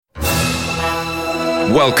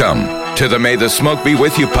Welcome to the May the Smoke Be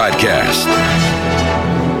With You podcast.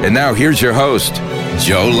 And now here's your host,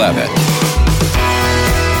 Joe Levitt.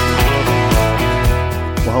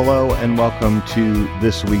 Well, hello and welcome to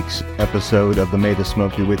this week's episode of the May the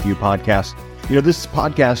Smoke Be With You podcast. You know, this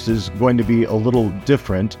podcast is going to be a little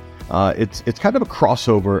different. It's kind of a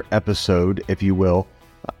crossover episode, if you will.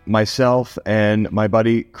 Myself and my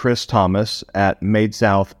buddy Chris Thomas at Made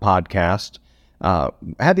South Podcast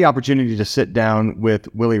had the opportunity to sit down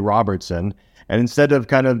with Willie Robertson, and instead of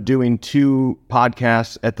kind of doing two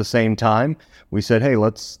podcasts at the same time, we said, hey,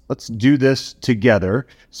 let's do this together.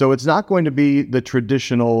 So it's not going to be the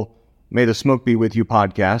traditional May the Smoke Be With You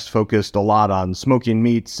podcast, focused a lot on smoking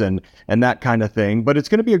meats and that kind of thing, but it's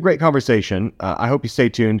going to be a great conversation. I hope you stay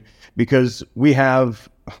tuned because we have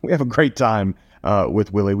a great time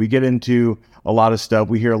with Willie. We get into a lot of stuff.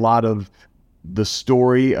 We hear a lot of the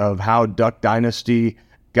story of how Duck Dynasty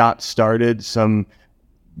got started, some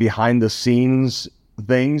behind the scenes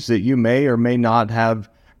things that you may or may not have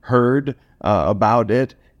heard about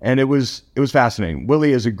it. And it was fascinating.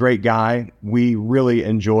 Willie is a great guy. We really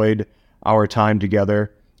enjoyed our time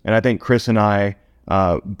together. And I think Chris and I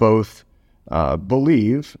both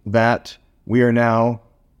believe that we are now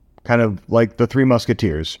kind of like the Three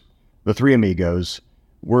Musketeers, the Three Amigos.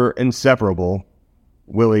 We're inseparable,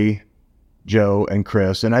 Willie, Joe, and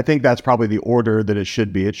Chris. And I think that's probably the order that it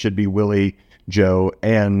should be. It should be Willie, Joe,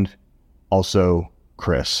 and also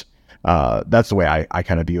Chris. That's the way I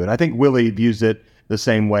kind of view it. I think Willie views it the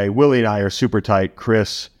same way. Willie and I are super tight.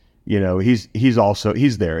 Chris, you know, he's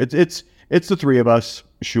there. It's the three of us,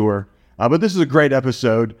 sure. But this is a great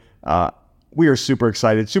episode. We are super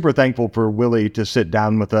excited, super thankful for Willie to sit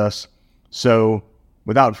down with us. So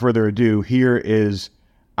without further ado, here is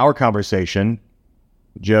our conversation.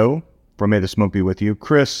 Joe from May the Smoke Be With You,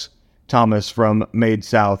 Chris Thomas from Made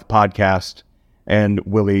South Podcast, and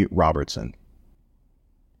Willie Robertson.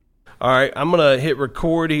 All right, I'm going to hit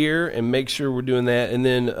record here and make sure we're doing that. And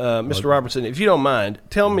then, Mr. Robertson, if you don't mind,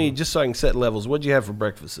 tell me, just so I can set levels, what did you have for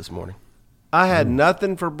breakfast this morning? I had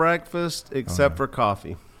nothing for breakfast except for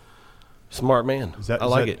coffee. Smart man. I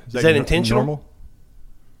like it. Is that your intentional? normal?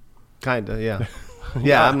 Kind of, yeah.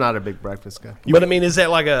 Yeah, I'm not a big breakfast guy. But I mean, is that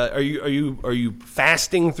like are you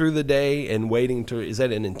fasting through the day and waiting to? Is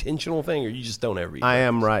that an intentional thing, or you just don't ever eat? I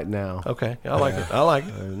am right now. Okay, I like it. I like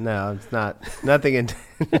it. No, it's not. Nothing.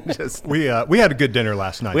 Just We had a good dinner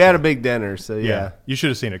last night. we had a big dinner, so Yeah, you should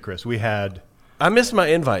have seen it, Chris. We had. I missed my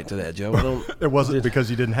invite to that, Joe. I don't, It wasn't because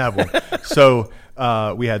you didn't have one. So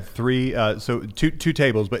we had three. So two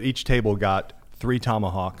tables, but each table got 3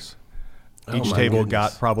 tomahawks. Each my table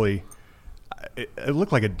goodness. got probably. It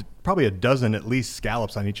looked like probably a dozen at least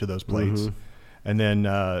scallops on each of those plates, and then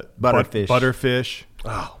butterfish,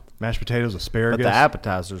 mashed potatoes, asparagus. but the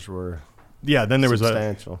appetizers were. Yeah, then there was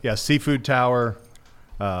substantial. seafood tower.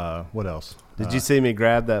 What else? Did you see me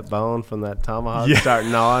grab that bone from that tomahawk, Yeah. start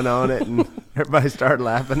gnawing on it, and everybody started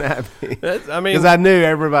laughing at me? I mean, Because I knew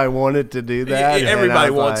everybody wanted to do that. and I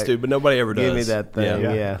everybody was wants like, to, but nobody ever does. Give me that thing.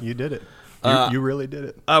 Yeah. You did it. You really did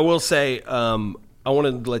it. I will say, I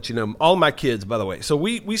wanted to let you know, all my kids, by the way. So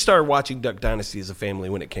we started watching Duck Dynasty as a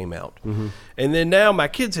family when it came out. Mm-hmm. And then now my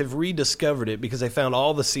kids have rediscovered it because they found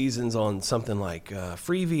all the seasons on something like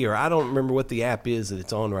Freevee, or I don't remember what the app is that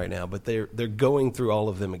it's on right now, but they're going through all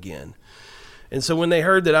of them again. And so when they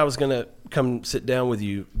heard that I was going to come sit down with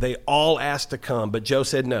you, they all asked to come, but Joe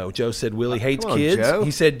said no. Joe said Willie hates come on, kids. Joe.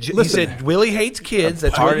 He said Willie hates kids.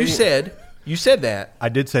 That's what you said. You said that. I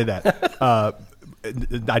did say that.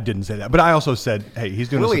 I didn't say that, but I also said, "Hey, he's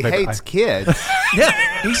doing Willie us a favor." hates kids.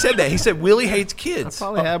 Yeah, he said that. He said Willie hates kids.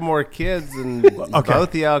 Probably have more kids than both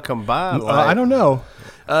of y'all combined. I don't know.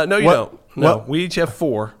 No, you What- don't. No, what- we each have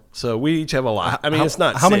 4, so we each have a lot. I mean, it's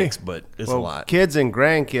not how 6, many- but it's Well, a lot. kids and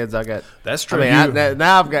grandkids, I got. That's true. I mean,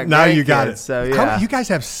 now I've got. Now you got grandkids, it. So How- yeah, you guys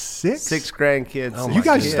have 6? 6 grandkids. Oh, six You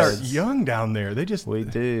guys kids. start young down there. They just We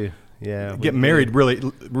do. Yeah. get married really,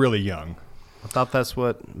 really young. I thought that's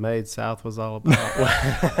what Made South was all about.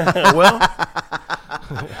 Well,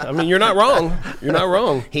 I mean, you're not wrong. You're not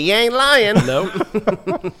wrong. He ain't lying. No.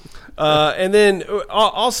 And then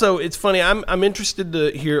also, it's funny. I'm interested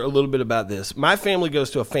to hear a little bit about this. My family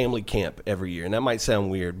goes to a family camp every year, and that might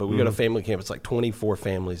sound weird, but we go to family camp. It's like 24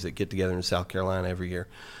 families that get together in South Carolina every year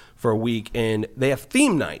for a week, and they have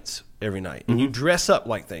theme nights every night, and you dress up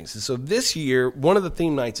like things. And so this year, one of the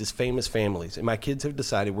theme nights is famous families, and my kids have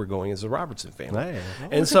decided we're going as the Robertson family. Hey,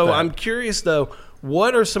 and so I'm curious, though,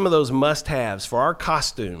 what are some of those must-haves for our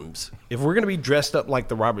costumes if we're going to be dressed up like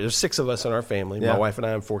the Robertson? There's 6 of us in our family, my wife and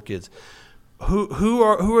I and 4 kids. who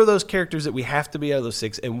are those characters that we have to be out of those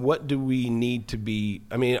 6, and what do we need to be?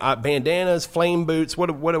 I mean, bandanas, flame boots. What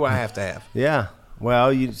do I have to have? Yeah.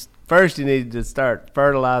 Well, first you need to start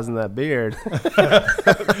fertilizing that beard.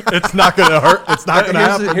 It's not going to hurt. It's not going to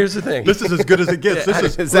happen. Here's the thing. This is as good as it gets.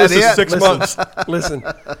 This is 6 Listen, months. Listen,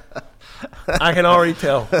 I can already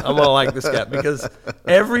tell I'm gonna like this guy because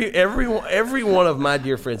every one of my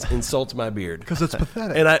dear friends insults my beard Because it's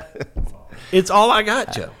pathetic. and it's all I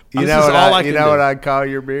got, Joe. You know what I'd call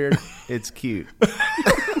your beard? It's cute.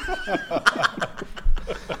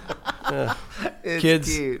 It's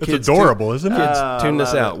Kids, cute. It's adorable, isn't it? Kids, tune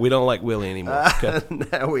this out. We don't like Willie anymore. Okay.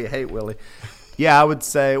 No, we hate Willie. Yeah, I would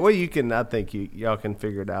say. Well, you can. I think y'all can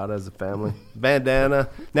figure it out as a family. Bandana.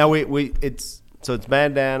 Now it's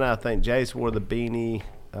bandana. I think Jace wore the beanie.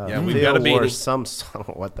 We've got a beanie. I don't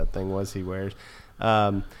know what that thing was he wears.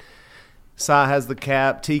 Sai has the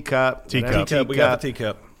cap, teacup. We got the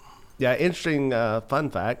teacup. Yeah, interesting fun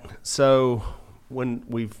fact. So when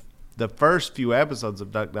the first few episodes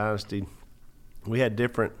of Duck Dynasty, we had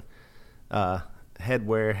different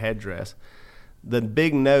headdress. The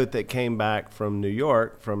big note that came back from New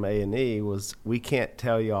York from A&E was, we can't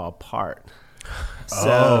tell y'all apart.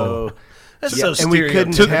 So That's so and we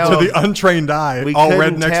couldn't tell to the untrained eye. We all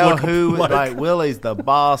couldn't rednecks tell look who. alike. Like Willie's the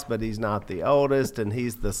boss, but he's not the oldest, and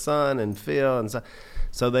he's the son, and Phil, and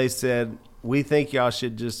so they said, we think y'all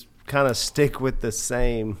should just kind of stick with the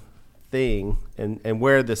same thing and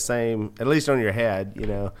wear the same, at least on your head, you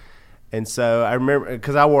know. And so I remember,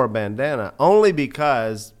 because I wore a bandana only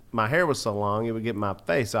because my hair was so long it would get in my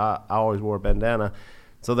face. I always wore a bandana.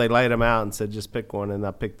 So they laid them out and said, just pick one, and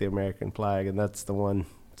I picked the American flag, and that's the one.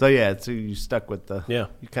 So yeah, so you stuck with you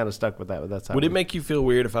kind of stuck with that. But that's how. Would it make you feel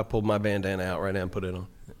weird if I pulled my bandana out right now and put it on?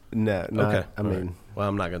 No. Okay. I mean, well,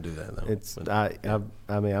 I'm not gonna do that though. it's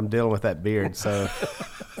I mean, I'm dealing with that beard, so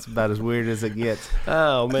it's about as weird as it gets.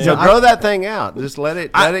 Oh man! So grow that thing out. Just let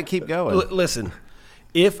it keep going. Listen,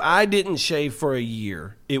 if I didn't shave for a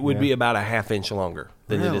year, it would be about a half-inch longer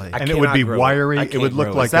than it is. Really? I And it would be cannot grow wiry. I It would can't look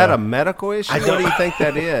grow like Is that a medical issue? What do you think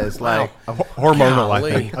that is? Like, hormonal.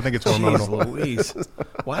 Golly. I think it's hormonal. Jeez Louise.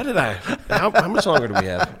 Why did I? How much longer do we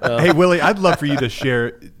have? Hey Willie, I'd love for you to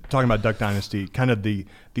share, talking about Duck Dynasty, kind of the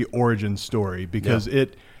origin story because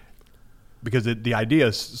the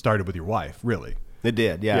idea started with your wife, really. it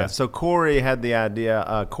did, yeah. So Corey had the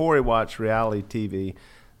idea. Corey watched reality TV.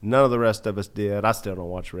 None of the rest of us did. I still don't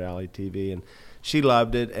watch reality TV, and she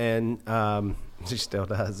loved it, and she still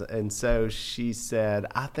does. And so she said,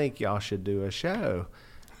 I think y'all should do a show.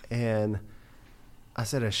 And I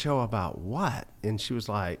said, a show about what? And she was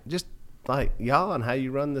like, just like y'all and how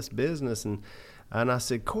you run this business. And I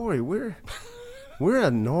said, Corey, we're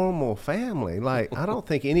a normal family. Like, I don't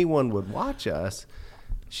think anyone would watch us.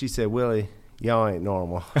 She said, Willie, y'all ain't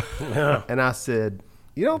normal. And I said,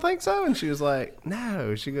 you don't think so? And she was like,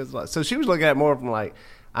 no. She goes, like, so she was looking at it more from like,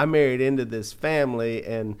 I married into this family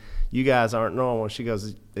and you guys aren't normal. She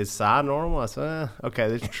goes, is Sai normal? I said, okay,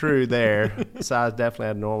 that's true there. Sai's definitely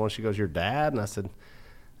abnormal. She goes, your dad? And I said,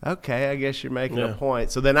 okay, I guess you're making a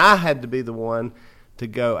point. So then I had to be the one to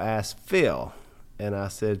go ask Phil. And I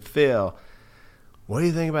said, Phil, what do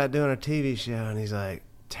you think about doing a TV show? And he's like,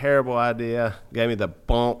 terrible idea. Gave me the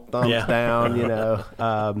thumbs down, you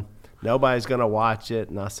know. Nobody's going to watch it.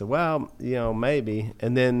 And I said, well, you know, maybe.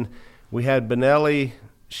 And then we had Benelli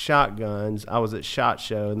shotguns. I was at SHOT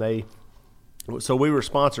Show, and so we were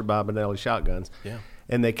sponsored by Benelli shotguns. Yeah.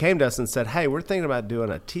 And they came to us and said, hey, we're thinking about doing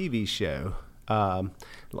a TV show, kind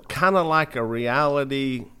of like a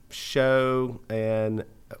reality show. And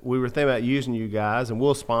we were thinking about using you guys, and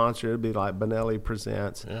we'll sponsor it. It'd be like Benelli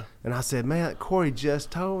Presents. Yeah. And I said, man, Corey just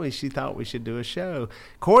told me she thought we should do a show.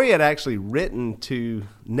 Corey had actually written to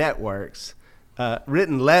networks,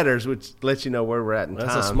 written letters, which lets you know where we're at in time.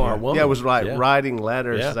 That's a smart woman. Yeah, it was like writing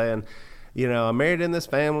letters saying, you know, I'm married in this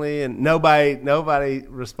family, and nobody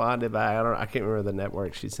responded back. I can't remember the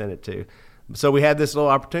network she sent it to. So we had this little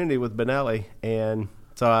opportunity with Benelli, and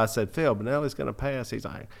so I said, Phil, Benelli's going to pay us. He's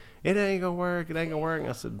like, it ain't gonna work. It ain't gonna work. And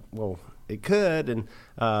I said, well, it could. And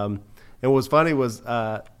what was funny was,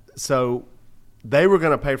 so they were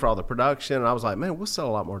gonna pay for all the production, and I was like, man, we'll sell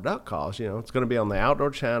a lot more duck calls. You know, it's gonna be on the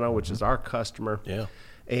Outdoor Channel, which is our customer. Yeah.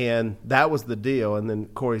 And that was the deal. And then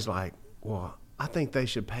Corey's like, well, I think they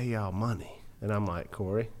should pay y'all money. And I'm like,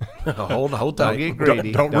 Corey, hold tight. Don't get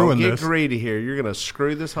greedy. Don't ruin get this. greedy here. You're gonna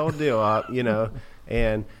screw this whole deal up, you know.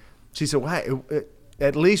 And she said, well,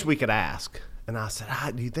 at least we could ask. And I said,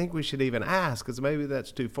 do you think we should even ask? Because maybe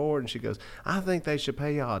that's too forward. And she goes, I think they should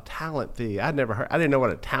pay y'all a talent fee. I didn't know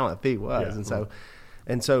what a talent fee was. Yeah.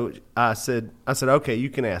 And so I said, okay, you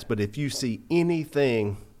can ask. But if you see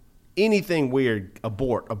anything anything weird,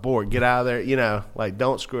 abort, get out of there, you know, like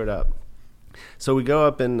don't screw it up. So we go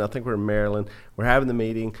up in, I think we're in Maryland. We're having the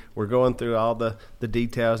meeting. We're going through all the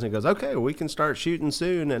details, and he goes, okay, we can start shooting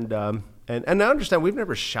soon. And I understand we've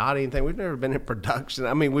never shot anything. We've never been in production.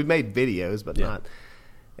 I mean, we've made videos, but not.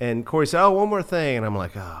 And Corey said, oh, one more thing. And I'm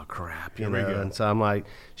like, oh, crap, you know. And so I'm like,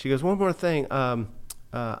 she goes, one more thing.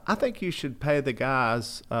 I think you should pay the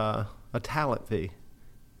guys a talent fee.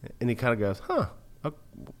 And he kind of goes,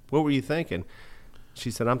 what were you thinking? She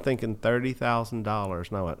said, I'm thinking $30,000.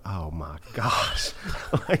 And I went, oh, my gosh.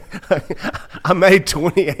 I made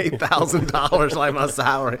 $28,000 like my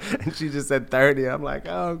salary. And she just said 30. I'm like,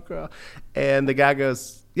 oh, God. And the guy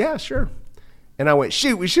goes, yeah, sure. And I went,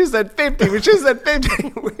 shoot, we should have said 50. We should have said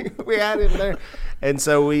 50. we had him there. And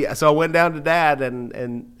so I went down to Dad.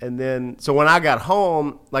 And then, so when I got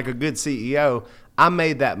home, like a good CEO, I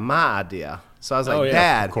made that my idea. So I was like,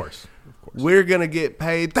 Dad. Of course. We're going to get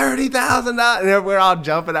paid $30,000. And we're all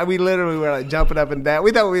jumping. We literally were like jumping up and down.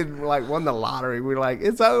 We thought we'd like won the lottery. We were like,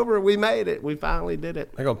 it's over. We made it. We finally did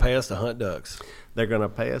it. They're going to pay us to hunt ducks. They're going to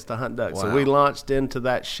pay us to hunt ducks. Wow. So we launched into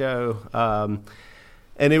that show.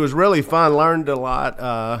 And it was really fun. Learned a lot.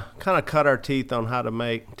 Kind of cut our teeth on how to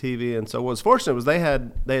make TV. And so what was fortunate was they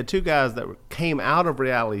had two guys that came out of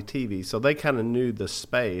reality TV. So they kind of knew the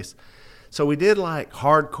space. So we did like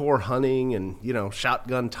hardcore hunting and, you know,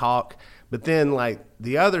 shotgun talk. But then, like,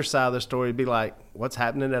 the other side of the story would be like, what's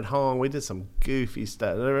happening at home? We did some goofy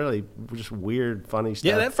stuff. They're really just weird, funny stuff.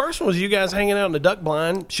 Yeah, that first one was you guys hanging out in the duck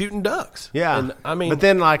blind shooting ducks. Yeah. And, I mean, but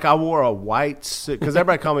then, like, I wore a white suit because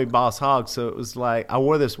everybody called me Boss Hog. So it was like I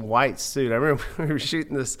wore this white suit. I remember we were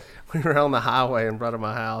shooting this. We were on the highway in front of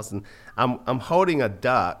my house, and I'm holding a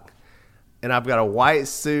duck. And I've got a white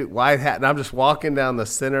suit, white hat, and I'm just walking down the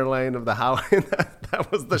center lane of the highway. And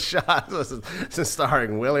that was the shot. This is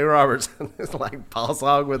starring Willie Robertson. It's like Boss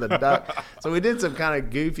Hog with a duck. So we did some kind of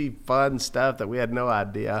goofy, fun stuff that we had no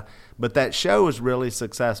idea. But that show was really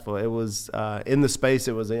successful. It was in the space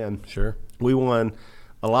it was in. Sure. We won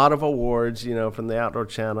a lot of awards, you know, from the Outdoor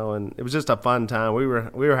Channel, and it was just a fun time. We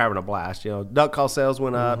were having a blast, you know. Duck call sales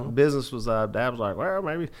went up, business was up. Dad was like, well,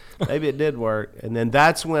 maybe it did work. And then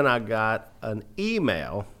that's when I got an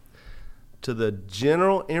email to the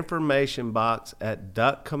general information box at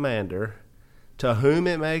Duck Commander, to whom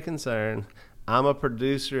it may concern. I'm a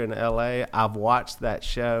producer in L.A. I've watched that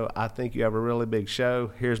show. I think you have a really big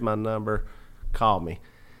show. Here's my number. Call me.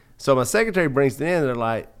 So my secretary brings it in. They're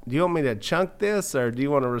like, do you want me to chunk this, or do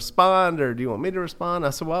you want to respond, or do you want me to respond?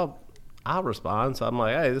 I said, well, I'll respond. So I'm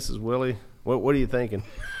like, hey, this is Willie. What are you thinking?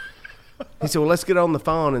 He said, well, let's get on the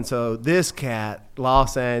phone. And so this cat,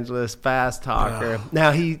 Los Angeles, fast talker. Oh.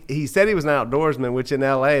 Now, he said he was an outdoorsman, which in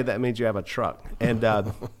L.A., that means you have a truck. And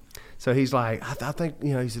so he's like, I think,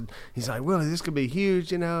 you know, he's like, Willie, this could be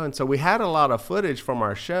huge, you know. And so we had a lot of footage from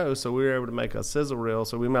our show, so we were able to make a sizzle reel.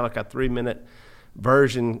 So we made like a 3-minute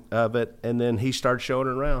version of it, and then he started showing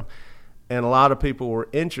it around, and a lot of people were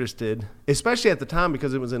interested, especially at the time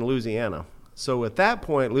because it was in Louisiana. So at that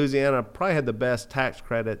point, Louisiana probably had the best tax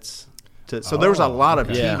credits so there was a lot of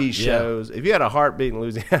TV shows. If you had a heartbeat in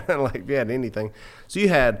Louisiana, like if you had anything, so you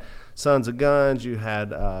had Sons of Guns, you had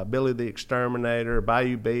Billy the Exterminator,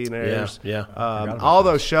 Bayou Billionaires, all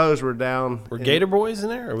those shows were down. Were Gator Boys in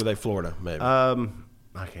there, or were they Florida maybe?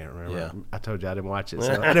 I can't remember. Yeah. I told you I didn't watch it.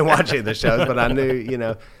 So I didn't watch any of the shows, but I knew, you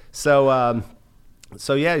know. So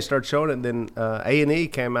yeah, he started showing it. And then A&E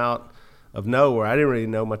came out of nowhere. I didn't really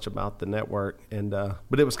know much about the network,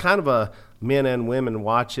 but it was kind of a men and women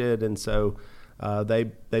watch it, and so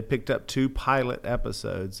they picked up 2 pilot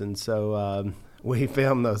episodes, and so we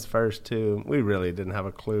filmed those first 2. We really didn't have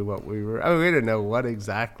a clue what we were. I mean, we didn't know what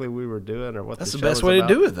exactly we were doing or what. That's the best show way was about.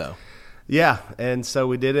 to do it, though. Yeah, and so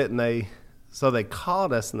we did it, and they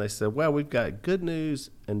called us and they said, well, we've got good news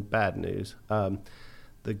and bad news.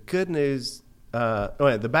 The good news,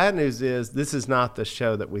 the bad news is this is not the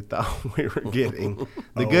show that we thought we were getting.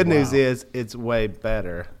 The good news is it's way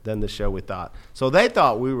better than the show we thought. So they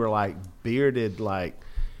thought we were like bearded, like,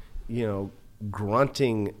 you know,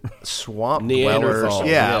 grunting swamp dwellers.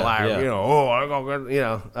 Yeah, you know, I'm gonna, you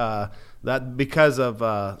know, that because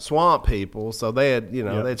of swamp people. So they had, you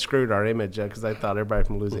know, they'd screwed our image up because they thought everybody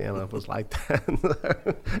from Louisiana was like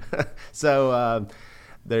that. So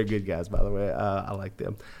they're good guys, by the way. I like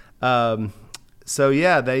them. So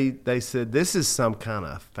yeah, they said this is some kind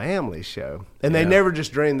of family show, and they never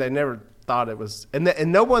just dreamed. They never thought it was, and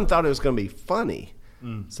no one thought it was going to be funny.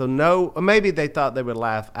 So maybe they thought they would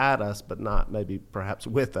laugh at us, but not maybe perhaps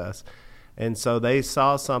with us. And so they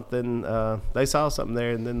saw something. They saw something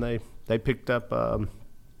there, and then they picked up, I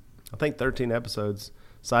think 13 episodes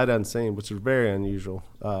sight unseen, which was very unusual.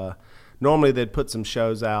 Normally they'd put some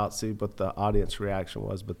shows out, see what the audience reaction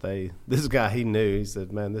was, but this guy, he knew. He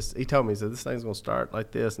said, man, he told me, he said, this thing's going to start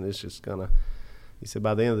like this, and it's just going to, he said,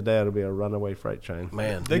 by the end of the day, it'll be a runaway freight train.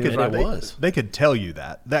 Man, they could tell you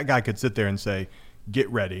that. That guy could sit there and say, get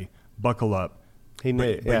ready, buckle up. He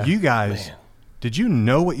knew. But you guys, did you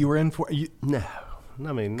know what you were in for? No.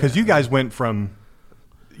 I mean, because you guys went from,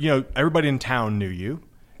 everybody in town knew you.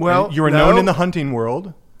 Well, you were known in the hunting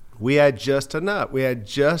world. We had just enough. We had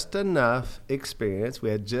just enough experience.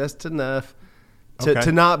 We had just enough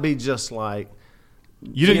to not be just like.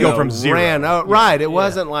 You didn't go from zero. Right. It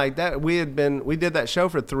wasn't like that. We did that show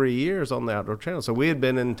for 3 years on the Outdoor Channel. So we had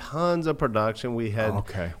been in tons of production. We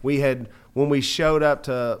had, when we showed up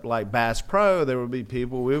to like Bass Pro, there would be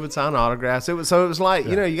people, we would sign autographs. It was like,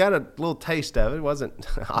 you got a little taste of it. It wasn't,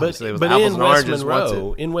 obviously it was apples and oranges.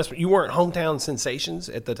 In West Monroe, you weren't hometown sensations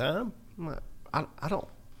at the time?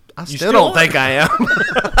 I still don't think I am.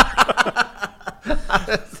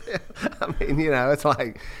 I mean, it's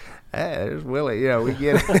like, hey, there's Willie. We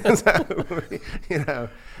get it. So,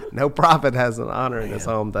 no prophet has an honor in his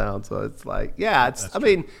hometown. So it's like, I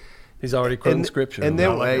mean, he's already quoting scripture. And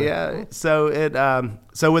then,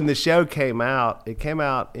 so when the show came out, it came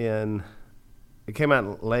out in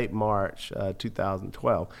late March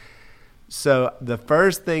 2012. So the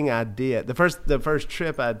first thing I did, the first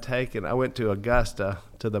trip I'd taken, I went to Augusta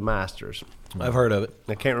to the Masters. I've heard of it.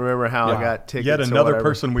 I can't remember how I got tickets. Yet another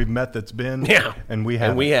person we've met that's been, and we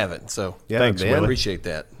haven't. So thanks, I appreciate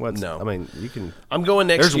that. I mean, you can. I'm going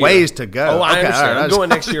next year. There's ways to go. Oh, I understand. I'm going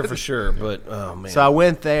next year for sure. But oh man. So I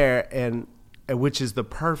went there, and which is the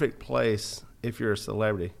perfect place if you're a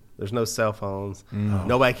celebrity. There's no cell phones.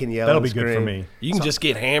 Nobody can yell. That'll be good for me. You can just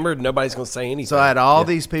get hammered. Nobody's going to say anything. So I had all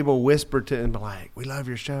these people whisper to him, like, "We love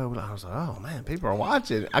your show." I was like, "Oh man, people are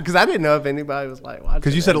watching," because I didn't know if anybody was like watching.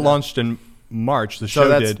 Because you said it launched in March. The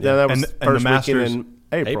show did. That was and the Masters in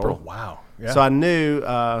April. Wow. Yeah. So I knew,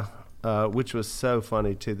 which was so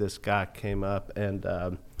funny too. This guy came up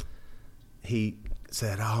and he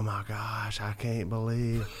said, "Oh my gosh, I can't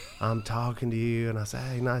believe I'm talking to you." And I said,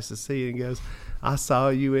 "Hey, nice to see you." And he goes, "I saw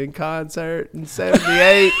you in concert in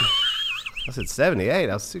 '78." I said, "'78?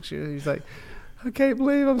 I was 6 years." He's like, "I can't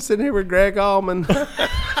believe I'm sitting here with Greg Allman."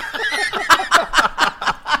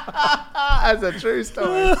 That's a true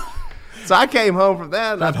story. So I came home from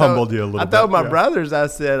that. And that humbled you a little bit. I told my brothers, I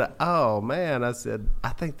said, "Oh man," I said, "I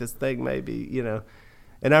think this thing may be,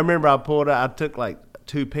 And I remember I took like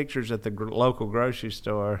 2 pictures at the local grocery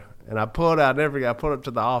store. And I pulled out, I pulled up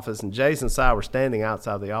to the office, and Jason and I were standing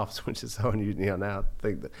outside the office, which is so unusual now. I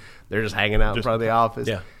think that they're just hanging out in front of the office.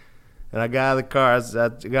 Yeah. And I got out of the car, I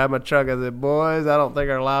got in my truck, I said, "Boys, I don't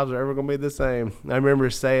think our lives are ever going to be the same." I remember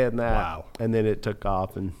saying that. Wow. And then it took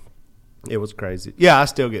off, and it was crazy. Yeah, I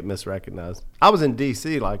still get misrecognized. I was in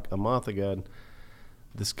D.C. like a month ago, and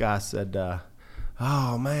this guy said,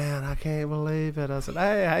 "Oh man, I can't believe it." I said,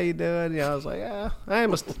 "Hey, how you doing?" I was like, "Yeah, I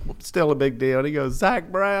am still a big deal." And he goes,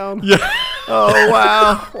 "Zach Brown." Yeah. Oh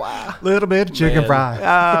wow. Little bit of chicken fry.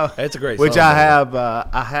 That's a great which song.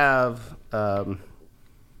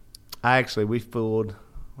 We fooled,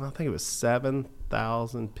 I think it was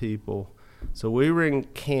 7,000 people. So we were in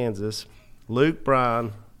Kansas. Luke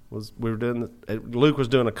Bryan Luke was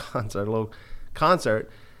doing a little concert.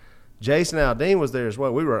 Jason Aldean was there as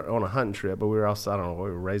well. We were on a hunting trip, but we were also, I don't know, we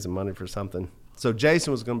were raising money for something. So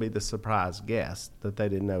Jason was going to be the surprise guest that they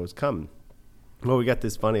didn't know was coming. Well, we got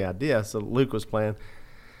this funny idea. So Luke was playing.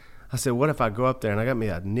 I said, what if I go up there and I got me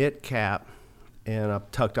a knit cap and I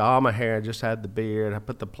tucked all my hair, I just had the beard, I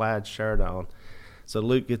put the plaid shirt on. So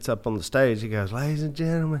Luke gets up on the stage. He goes, "Ladies and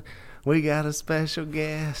gentlemen, we got a special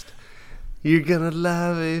guest. You're going to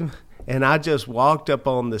love him." And I just walked up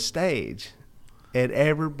on the stage. And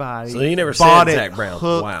everybody so he never bought said it Zach Brown.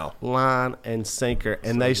 hook, Wow. line, and sinker.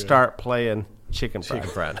 And they start playing chicken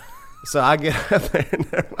fried. So I get up there and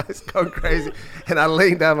everybody's going crazy. And I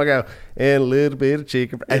lean down and I go, "And a little bit of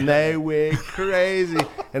chicken fried." And they went crazy.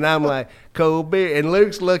 And I'm like, "Cold beer." And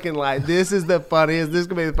Luke's looking like, this is the funniest. This is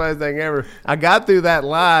going to be the funniest thing ever. I got through that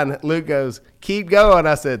line. Luke goes, "Keep going."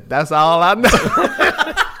 I said, "That's all I know."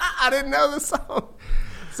 I didn't know the song.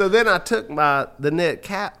 So then I took the knit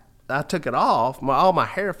cap. I took it off. All my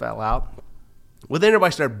hair fell out. Well, then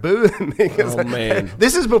everybody started booing me. Oh, man.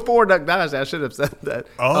 This is before Duck Dynasty. I should have said that.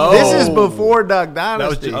 Oh. This is before Duck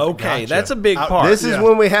Dynasty. Okay, Gotcha. That's a big part. This is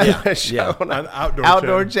when we had that show on an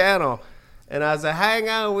outdoor channel. And I said, "Hang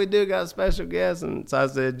on, we do got a special guest." And so I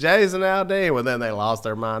said, "Jason Aldean." Well, then they lost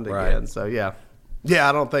their mind again. Right. So, yeah. Yeah,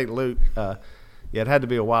 I don't think Luke, it had to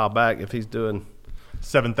be a while back if he's doing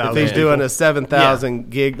 7,000. If he's doing a 7,000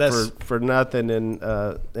 gig That's- for nothing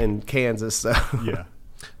in Kansas, so Yeah.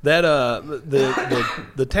 That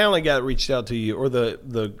the talent guy that reached out to you, or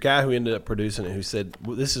the guy who ended up producing it, who said,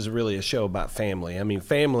 well, this is really a show about family. I mean,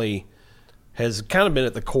 family has kind of been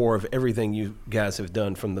at the core of everything you guys have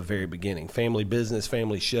done from the very beginning. Family business,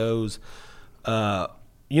 family shows.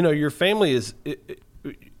 Your family is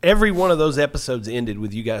every one of those episodes ended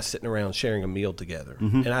with you guys sitting around sharing a meal together.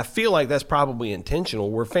 Mm-hmm. And I feel like that's probably intentional.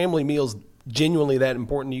 Were family meals genuinely that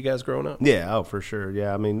important to you guys growing up? Yeah, oh, for sure.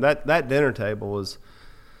 Yeah, I mean, that dinner table was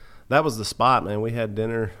the spot, man. We had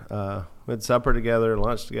dinner, we had supper together,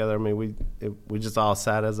 lunch together. I mean, we just all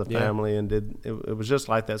sat as a family and did it was just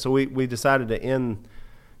like that. So we decided to end.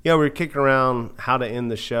 We were kicking around how to end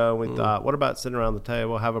the show. We thought, what about sitting around the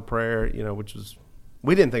table, have a prayer? Which was,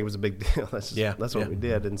 we didn't think it was a big deal. That's what we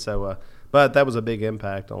did. And so, but that was a big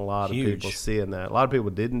impact on a lot of people seeing that. A lot of people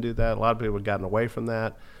didn't do that. A lot of people had gotten away from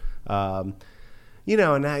that. And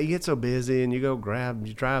now you get so busy and you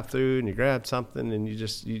drive through and you grab something and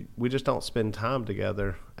we just don't spend time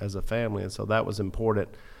together as a family. And so that was important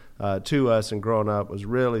to us, and growing up was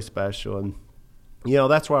really special. And,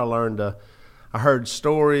 that's where I heard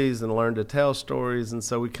stories and learned to tell stories. And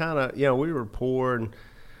so we kind of, we were poor and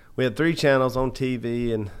we had 3 channels on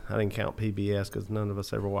TV, and I didn't count PBS because none of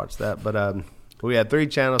us ever watched that. But we had 3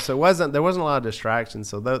 channels, so there wasn't a lot of distractions.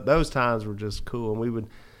 So those times were just cool. And we would,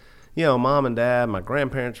 Mom and Dad, my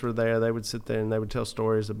grandparents were there. They would sit there and they would tell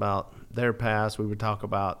stories about their past. We would talk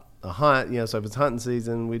about a hunt, so if it's hunting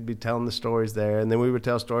season, we'd be telling the stories there. And then we would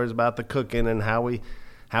tell stories about the cooking and how we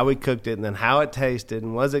cooked it, and then how it tasted,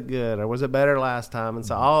 and was it good or was it better last time. And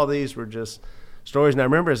so all of these were just stories. And I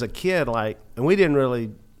remember as a kid, and we didn't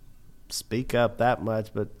really speak up that much,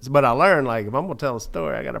 but I learned, if I'm gonna tell a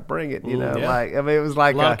story, I gotta bring it, it was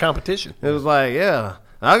like a lot of competition. It was like,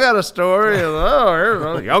 I got a story, and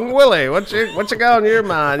here's young Willie, what you got on your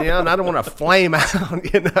mind, and I don't want to flame out,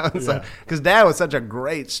 because Dad was such a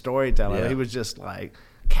great storyteller. He was just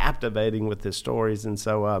captivating with his stories. And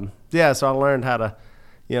so so I learned how to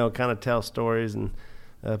kind of tell stories. And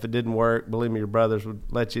if it didn't work, believe me, your brothers would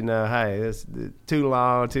let you know, hey, it's too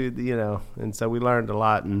long, and so we learned a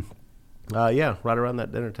lot. And right around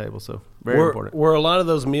that dinner table. So very important. Were a lot of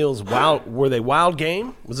those meals wild? Were they wild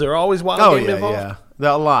game? Was there always wild game involved? Yeah,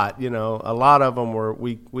 a lot. A lot of them were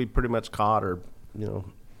we pretty much caught or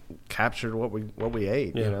captured what we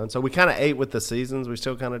ate. And so we kind of ate with the seasons. We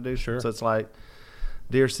still kind of do. Sure. So it's like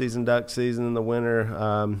deer season, duck season in the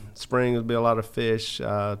winter. Spring would be a lot of fish,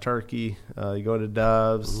 turkey. You go into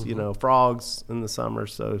doves. Frogs in the summer.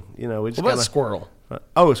 So we just what about squirrel?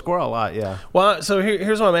 A squirrel a lot, yeah. Well, so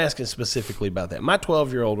here's what I'm asking specifically about that. My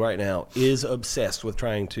 12-year-old right now is obsessed with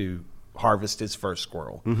trying to harvest his first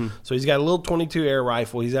squirrel. Mm-hmm. So he's got a little .22 air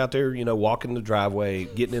rifle. He's out there, walking the driveway,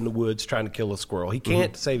 getting in the woods, trying to kill a squirrel. He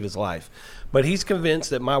can't save his life. But he's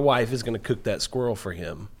convinced that my wife is going to cook that squirrel for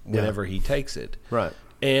him whenever he takes it. Right.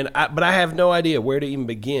 But I have no idea where to even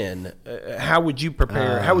begin. How would you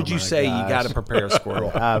prepare? How would you say you got to prepare a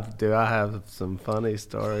squirrel? I have some funny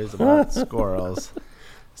stories about squirrels.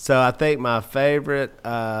 So I think my favorite,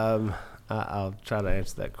 I'll try to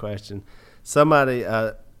answer that question. Somebody,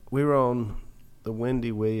 we were on the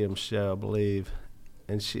Wendy Williams show, I believe,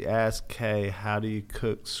 and she asked Kay, how do you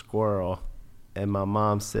cook squirrel? And my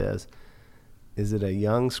mom says, is it a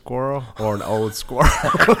young squirrel or an old squirrel?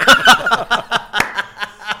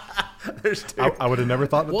 I would have never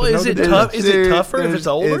thought. Well, is it tough? Is it tougher if it's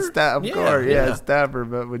older? Of course, it's tougher.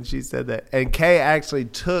 But when she said that, and Kay actually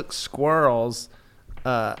took squirrels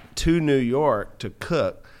to New York to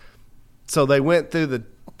cook, so they went through the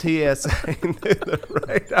TSA through the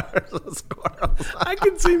radars of squirrels. I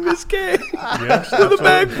can see Miss Kay with a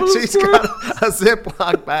bag full of She's got a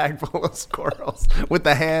Ziploc bag full of squirrels with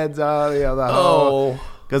the heads on, the whole.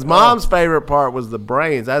 Because Mom's favorite part was the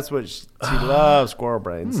brains. That's what she loves, squirrel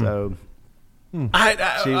brains. So she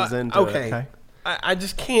was into it. Okay. I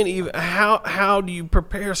just can't even. How do you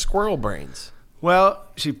prepare squirrel brains? Well,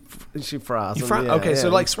 she fries them. Okay, so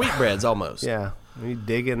like sweetbreads almost. Yeah. You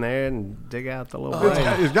dig in there and dig out the little brain.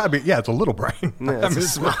 It's got to be, it's a little brain. Yeah, it's a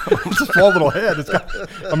small little head.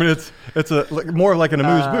 It's more like an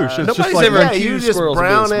amuse-bouche. It's just like you just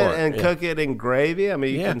brown it and cook it in gravy. I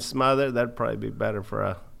mean, you can smother it. That'd probably be better for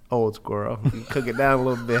a old squirrel. You cook it down a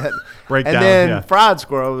little bit. Then fried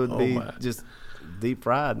squirrel would be just deep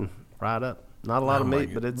fried and fried up. Not a lot of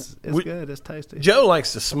meat, but it's good. It's tasty. Joe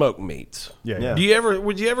likes to smoke meats. Yeah.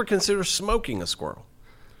 Would you ever consider smoking a squirrel?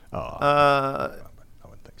 I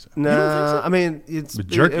wouldn't think so. No, I mean it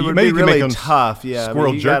would maybe be really tough. Yeah,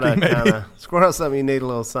 squirrel jerky. Maybe squirrel something you need a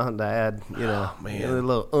little something to add. A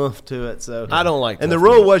little oomph to it. So I don't like. And the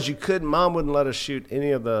rule was you couldn't. Mom wouldn't let us shoot any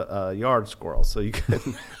of the yard squirrels, so you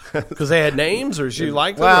couldn't. Because they had names, or she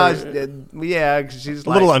liked them? Well, yeah, she's a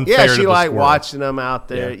little unfair. Yeah, she liked squirrel. Watching them out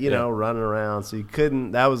there, running around. So you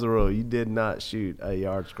couldn't. That was the rule. You did not shoot a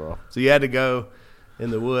yard squirrel. So you had to go in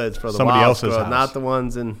the woods for the somebody wild else's squirrel, house. not the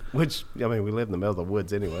ones in which. I mean, we live in the middle of the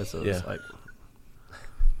woods anyway, so it's like,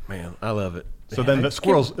 man, I love it. So then the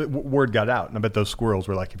squirrels, word got out, and I bet those squirrels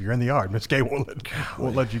were like, "If you're in the yard, Miss Gay won't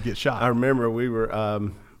let you get shot." I remember we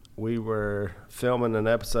were filming an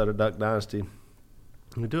episode of Duck Dynasty.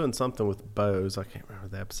 We were doing something with bows. I can't remember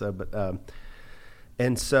the episode, but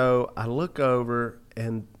and so I look over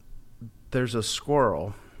and there's a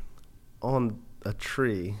squirrel on a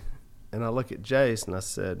tree. And I look at Jace and I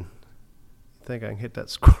said, "You think I can hit that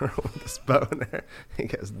squirrel with this bow in there?" He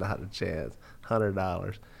goes, "Not a chance.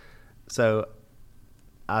 $100." So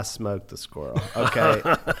I smoked the squirrel. Okay.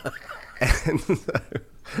 And so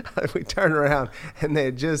we turned around and they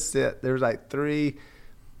had just there was like 3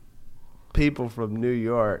 people from New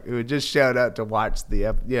York who had just showed up to watch the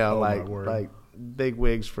like big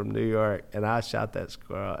wigs from New York. And I shot that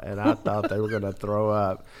squirrel and I thought they were going to throw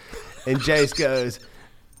up. And Jace goes,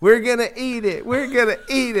 "We're going to eat it. We're going to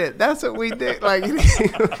eat it." That's what we did. Like, we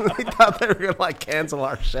thought they were going to, like, cancel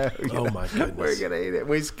our show. My goodness. We're going to eat it.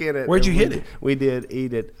 We skinned it. Where'd you hit it? We did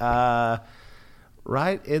eat it.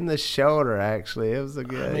 Right in the shoulder, actually. It was a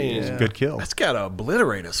good, good kill. That's got to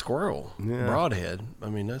obliterate a squirrel. Yeah. Broadhead. I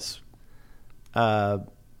mean, that's.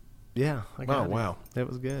 Yeah. Wow. It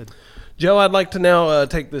was good. Joe, I'd like to now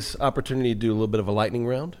take this opportunity to do a little bit of a lightning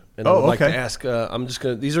round. And I would like to ask, I'm just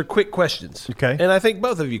going to, these are quick questions. Okay. And I think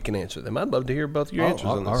both of you can answer them. I'd love to hear both of your answers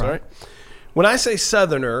on this, all right? When I say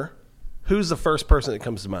Southerner, who's the first person that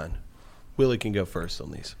comes to mind? Willie can go first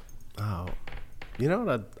on these. Oh, you know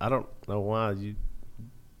what? I don't know why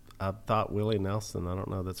I thought Willie Nelson. I don't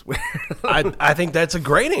know. That's weird. I think that's a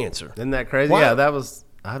great answer. Isn't that crazy? Why? Yeah,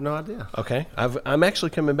 I have no idea. Okay. I'm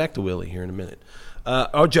actually coming back to Willie here in a minute.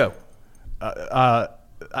 Joe.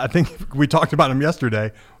 I think we talked about him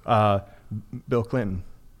yesterday. Bill Clinton.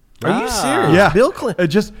 Are you serious? Yeah. Bill Clinton. It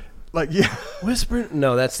just Whisper.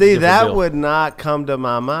 No, that's that Bill. would not come to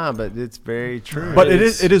my mind, but it's very true. But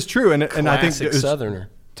it is true, and I think Classic Southerner.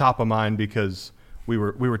 Top of mind because we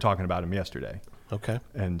were talking about him yesterday. Okay.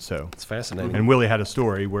 And so it's fascinating. And Willie had a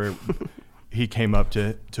story where he came up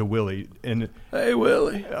to Willie and, "Hey,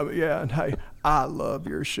 Willie, yeah, and hey, I love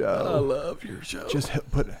your show. I love your show. Just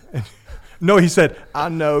put." No, he said, "I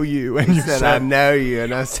know you," and you said, "I know you,"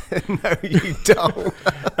 and I said, "No, you don't."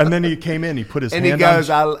 And then he came in, he put his hand he goes,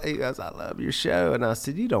 on. "I love your show," and I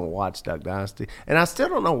said, "You don't watch Duck Dynasty," and I still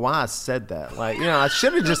don't know why I said that. Like, I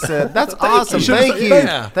should have just said, "That's awesome, thank you,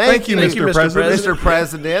 thank you, Mr. President." Mr.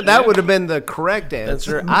 President. That would have been the correct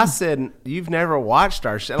answer. I said, "You've never watched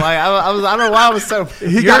our show." Like, I don't know why I was so.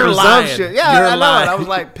 You're lying. Yeah, You're I know lying. it. I was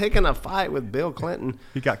like picking a fight with Bill Clinton.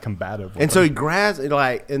 He got combative, and so he grabs and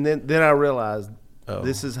then I realized.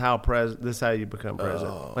 This is how you become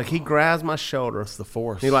president. Like, he grabs my shoulder. It's the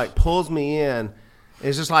force. He like pulls me in.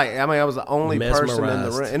 It's just like, I was the only person in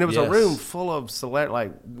the room, and it was a room full of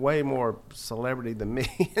way more celebrity than me.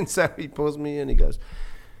 And so he pulls me in. He goes,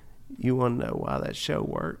 "You want to know why that show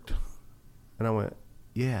worked?" And I went,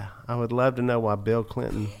 "Yeah, I would love to know why Bill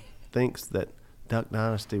Clinton thinks that Duck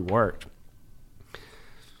Dynasty worked."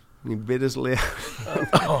 He bit his lip.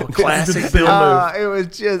 Classic Bill move. It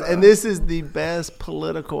was just, and this is the best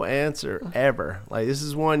political answer ever. Like, this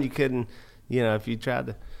is one you couldn't, if you tried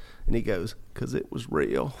to. And he goes, "'Cause it was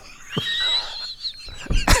real."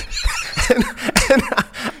 and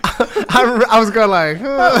I was going like,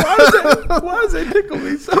 why does it tickle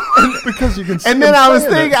me so much? Because you can see. And then I was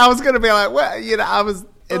thinking, I was going to be like, well, I was,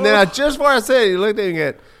 and then just before I said it, he looked at me and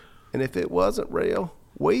went, "And if it wasn't real,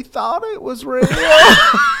 we thought it was real."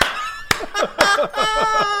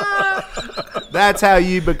 That's how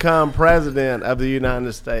you become president of the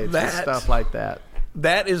United States. Stuff like that.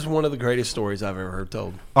 That is one of the greatest stories I've ever heard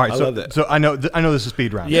told. All right, so I know this is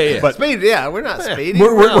speed round. Yeah. But speed, we're not speeding.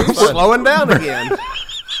 We're slowing down again.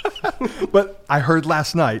 But I heard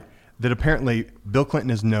last night that apparently Bill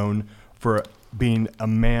Clinton is known for being a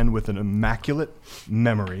man with an immaculate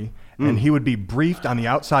memory, and he would be briefed on the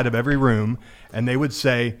outside of every room, and they would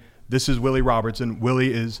say, "This is Willie Robertson.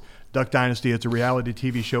 Willie is Duck Dynasty. It's a reality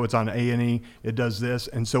TV show. It's on A&E. It does this."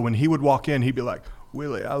 And so when he would walk in, he'd be like,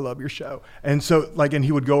 "Willie, I love your show." And so, and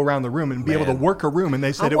he would go around the room and be able to work a room, and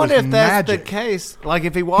they said it was magic. I wonder if that's the case. Like,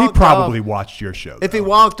 if he walked off. He probably watched your show. If he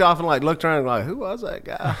walked off and, looked around and who was that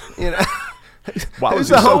guy? Why was Who's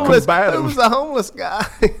he so homeless? combative? Who was the homeless guy?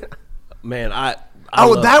 Man, I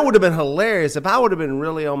That would have been hilarious if I would have been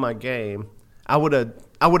really on my game. I would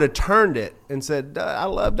have turned it and said, I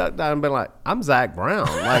love Duck Dynasty, and been like, I'm Zach Brown.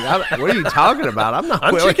 Like, what are you talking about? I'm not.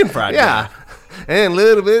 I'm Willie. chicken fried. Yeah, and a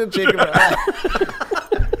little bit of chicken fried.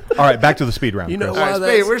 All right, back to the speed round. You know Chris. why All right,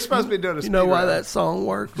 that's- we're supposed to be doing a You know speed why round. that song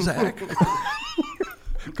works, Zach?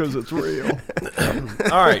 Because it's real.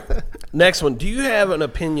 All right, next one. Do you have an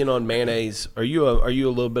opinion on mayonnaise? Are you a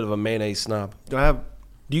little bit of a mayonnaise snob? Do I have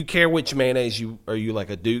Do you care which mayonnaise are you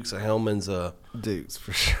like a Duke's, a Hellman's, a Dukes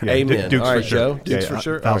for sure? Yeah, Amen? Dukes all right, for sure. Joe. Yeah, Dukes yeah, for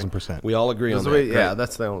sure. 1000%. We all agree on that. Yeah,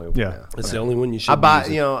 that's the only one. Yeah. That's the only one you should. I buy,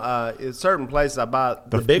 use it. in certain places I buy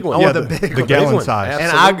the big one. I want Yeah, the big the one. gallon one. size.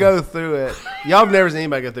 And I go through it. Y'all have never seen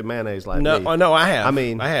anybody go through mayonnaise like No, me. no, I have. I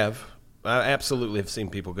mean, I have. I absolutely have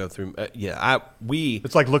seen people go through.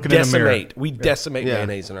 It's like looking in a mirror. We decimate Yeah.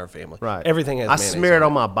 mayonnaise in our family. right. Everything has. I mayonnaise smear it on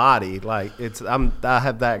on my body. Like I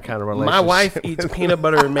have that kind of relationship. My wife eats peanut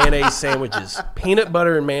butter and mayonnaise sandwiches. Peanut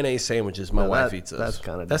butter and mayonnaise sandwiches. My No, wife that- eats those. that's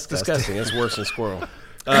kinda That's disgusting. disgusting. That's worse than squirrel.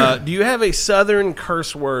 Do you have a Southern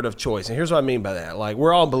curse word of choice? And here's what I mean by that. Like,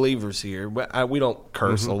 we're all believers here. We don't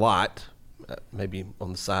curse a lot. Maybe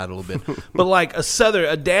on the side a little bit. But like a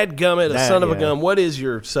dadgummit, a son of a gun. What is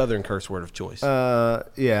your Southern curse word of choice?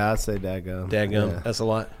 Yeah, I'd say dadgum. Dadgum. Yeah. That's a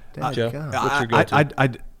lot. Dadgum. Joe, what's your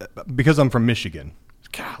go-to? Because I'm from Michigan.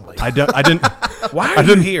 Golly. I didn't. Why are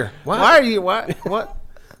you here? Why are you? What?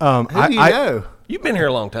 Who do you know? You've been here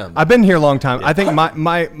a long time. I've been here a long time. I think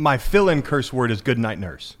my fill-in curse word is good night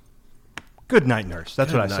nurse. Good night nurse.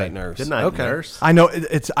 That's what I say. Nurse. Good night, nurse. I know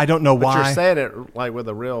it's. I don't know But why. you're saying it like with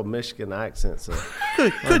a real Michigan accent. So.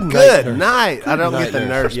 Good Good night. I don't night, get the nurse.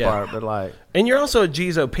 nurse Yeah. part, but like. And you're also a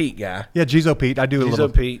Jizo Pete guy. Yeah, Jizo Pete. I do a Jizo little.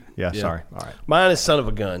 Pete. Yeah, sorry. All right. Mine is son of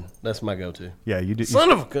a gun. That's my go-to. Yeah, you do.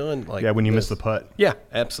 Son of a gun. Like Yeah, when you miss this. the putt. Yeah,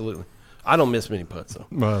 absolutely. I don't miss many putts though.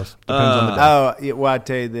 Well, depends on the day. Oh, yeah, well, I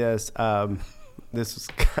tell you this. This was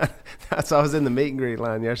so I was in the meet and greet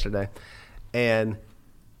line yesterday, and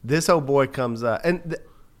this old boy comes up, and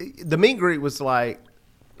the meet and greet was like,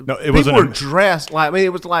 No, it people wasn't. were dressed like. I mean,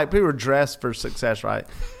 it was like people were dressed for success, right?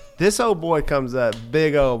 This old boy comes up,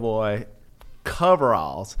 big old boy,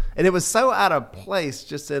 coveralls, and it was so out of place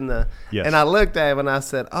just in the. Yes. And I looked at him and I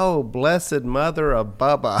said, "Oh, blessed mother of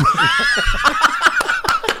Bubba."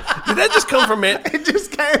 Did that just come from it? It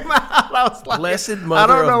just came out. I was like, Blessed I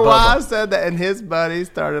mother don't know of why Bubba. I said that, and his buddies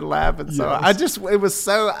started laughing. So Yes. it was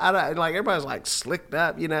so like everybody's like slicked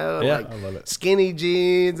up, Yeah, like I love it. skinny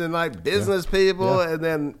jeans and like business people, and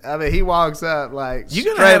then he walks up like You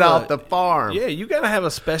gotta straight have off a- the farm. Yeah, you got to have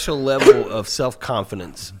a special level of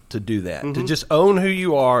self-confidence to do that. To just own who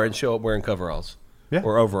you are and show up wearing coveralls. Yeah.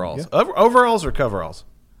 Or overalls. Overalls or coveralls?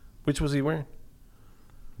 Which was he wearing?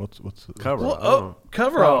 What's the Cover. Well,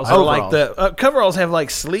 coveralls Oh, are like the coveralls have like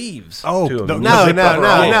sleeves. Oh, to them. no, No, Zip no,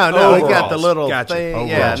 coveralls. no. He got the Overalls. little Gotcha. thing. Overalls.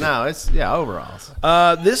 Yeah, no, it's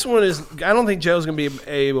overalls. This one is. I don't think Joe's going to be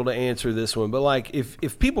able to answer this one, but like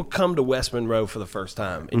if people come to West Monroe for the first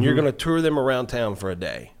time and you're going to tour them around town for a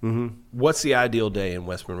day, what's the ideal day in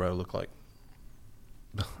West Monroe look like?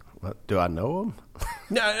 What, do I know him?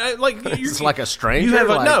 No, like It's like a stranger? You have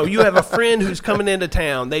Like- you have a friend who's coming into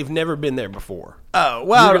town. They've never been there before. Oh, You're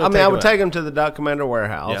well, gonna I mean, take I them would out. take them to the Duck Commander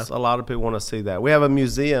Warehouse. Yeah. A lot of people want to see that. We have a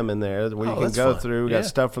museum in there where you can that's go fun. through. We Yeah. got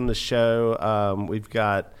stuff from the show. We've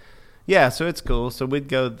got, so it's cool. So we'd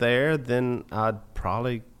go there. Then I'd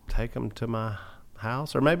probably take them to my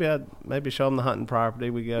house, or maybe I'd show them the hunting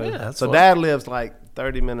property. We go. Yeah, that's so fun. Dad lives like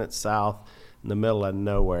 30 minutes south in the middle of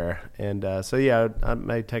nowhere, and I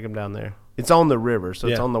may take them down there. It's on the river, so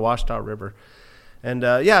it's Yeah. on the Washita River, and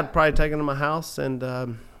I'd probably take them to my house and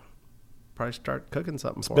probably start cooking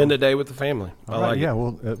something for Spend them. a day with the family. I All right, like yeah,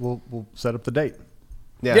 it. we'll set up the date.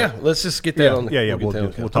 Yeah, let's just get that on the. Yeah, we'll get that on the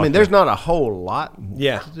we'll calendar. talk. I mean, there's not a whole lot.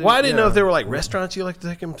 Yeah. to do, Well, I didn't know yeah. if there were like restaurants you like to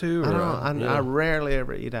take them to. Or, I don't. I rarely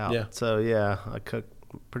ever eat out. Yeah. So I cook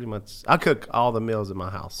pretty much. I cook all the meals in my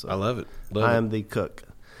house. So I love it. I am the cook.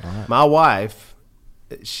 My wife,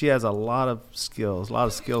 she has a lot of skills, a lot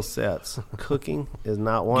of skill sets. Cooking is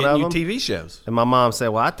not one Getting you of them. TV shows. And my mom said,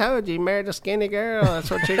 "Well, I told you, you married a skinny girl. That's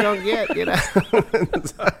what you're gonna get, you know."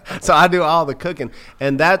 So I do all the cooking,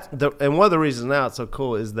 and one of the reasons now it's so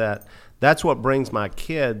cool is that that's what brings my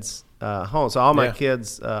kids home. So all my Yeah.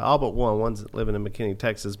 kids, all but one's living in McKinney,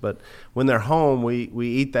 Texas. But when they're home, we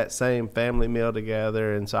eat that same family meal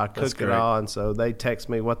together, and so I That's cook it great. all, and so they text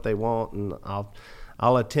me what they want, and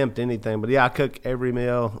I'll attempt anything. But I cook every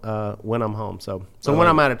meal when I'm home. So when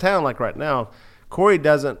I'm out of town, like right now. Corey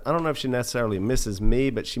doesn't. I don't know if she necessarily misses me,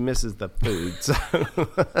 but she misses the food. So,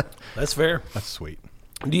 That's fair. That's sweet.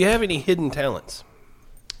 Do you have any hidden talents?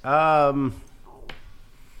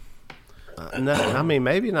 No, I mean,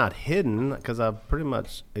 maybe not hidden, because I've pretty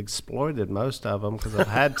much exploited most of them because I've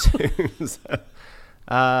had to.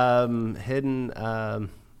 So, hidden. I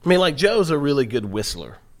mean, like Joe's a really good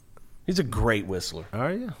whistler. He's a great whistler.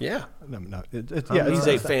 Are you? Yeah. No, He's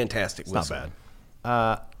a fantastic it's whistler.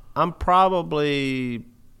 not bad. I'm probably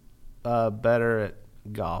better at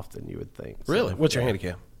golf than you would think. So, Really? What's your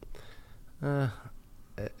handicap?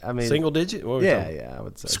 I mean, single digit? What were we talking? Yeah, I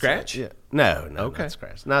would say Scratch? So. Yeah. No, Okay.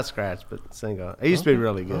 not scratch, but single. I used to be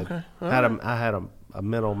really good. Okay. I had a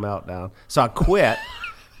mental meltdown, so I quit.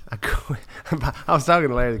 I was talking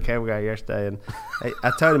to Larry, the cable guy, yesterday, and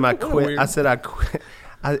I told him I quit. I said I quit.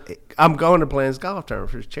 I'm going to play his golf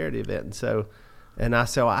tournament for his charity event, and I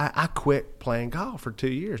said I quit playing golf for 2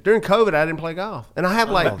 years. During COVID, I didn't play golf, and I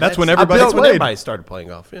have that's when everybody started playing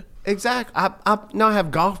golf. Yeah. Exactly. I now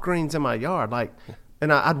have golf greens in my yard,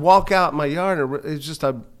 and I'd walk out in my yard, and it's just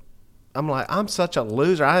I'm like, I'm such a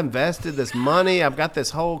loser. I invested this money. I've got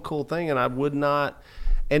this whole cool thing, and I would not.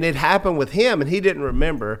 And it happened with him, and he didn't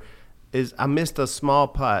remember. I missed a small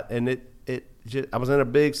putt, and I was in a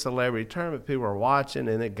big celebrity tournament. People were watching,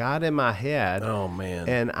 and it got in my head. Oh, man.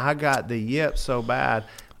 And I got the yip so bad.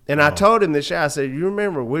 And I told him this year, I said, you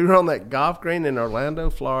remember we were on that golf green in Orlando,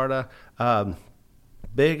 Florida,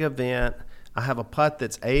 big event. I have a putt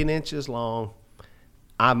that's 8 inches long.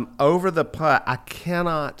 I'm over the putt. I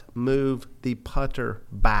cannot move the putter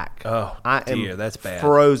back. Oh, dear, that's bad.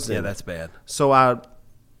 Frozen. Yeah, that's bad. So I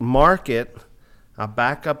mark it. I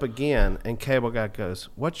back up again, and cable guy goes,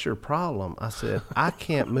 "What's your problem?" I said, "I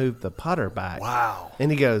can't move the putter back." Wow.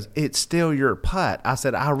 And he goes, "It's still your putt." I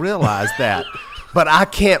said, "I realize that, but I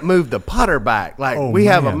can't move the putter back. We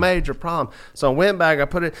have a major problem." So I went back, I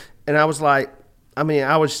put it, and I was like,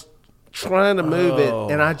 I was trying to move it,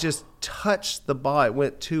 and I just touched the ball. It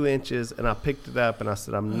went 2 inches, and I picked it up, and I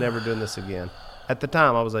said, "I'm never doing this again." At the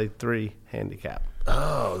time, I was a 3 handicap.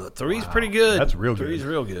 Oh, the three's pretty good. That's real good. Three's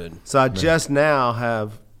real good. So I just now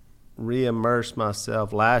have re-immersed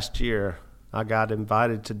myself. Last year, I got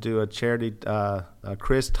invited to do a charity,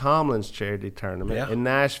 Chris Tomlin's charity tournament in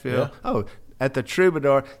Nashville. Yeah. Oh, at the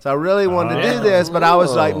Troubadour. So I really wanted to do this, but I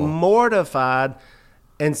was mortified.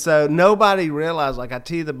 And so nobody realized, I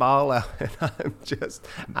tee the ball out, and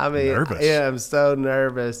nervous. Yeah, I'm so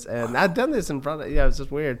nervous. And I'd done this in front of, it's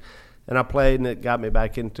just weird. And I played, and it got me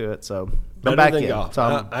back into it. So I'm back in. Golf. So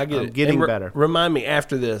I get I'm it. getting better. Remind me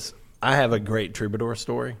after this, I have a great Troubadour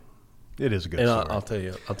story. It is a good and story. I'll tell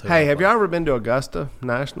you. Hey, have you ever been to Augusta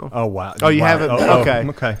National? Oh, wow. Oh, you haven't? Okay.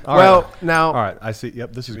 Okay. All right. I see.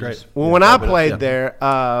 Yep, this is great. Well, when I played there,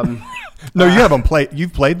 no, you haven't played.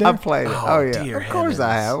 You've played there? I've played it. Oh, yeah. Dear of course heavens.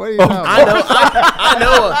 I have. What are you talking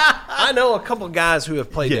about? I know a couple guys who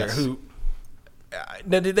have played there who.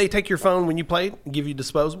 Now, did they take your phone when you played and give you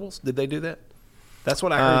disposables? Did they do that? That's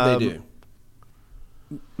what I heard they do.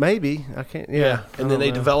 Maybe. I can't. Yeah. And then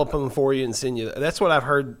they develop them for you and send you. That's what I've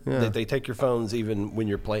heard, that they take your phones even when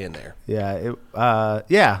you're playing there. Yeah.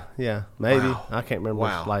 Yeah. Maybe. Wow. I can't remember.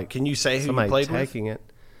 Wow. Can you say who you somebody played taking with? It.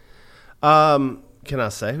 Can I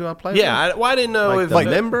say who I played with? Yeah. I didn't know if. the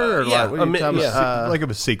member? Or yeah. what are you talking about? Like it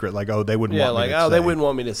was secret. Like, they wouldn't Yeah, want me to they say. wouldn't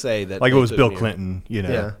want me to say that. Like it was took Bill me. Clinton,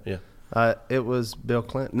 Yeah. Yeah. It was Bill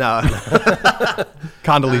Clinton. No.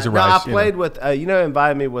 Condoleezza No, I Rice. played with, who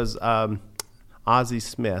invited me was Ozzie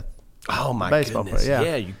Smith. Oh, my Baseball goodness. player, yeah.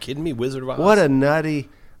 Yeah, you kidding me? Wizard of Oz. What a nutty.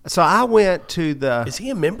 So I went to the. Is he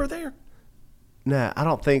a member there? No, I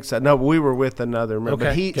don't think so. No, we were with another member.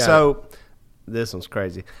 Okay, This one's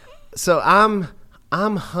crazy. So I'm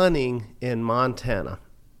hunting in Montana.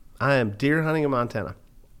 I am deer hunting in Montana.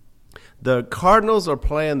 The Cardinals are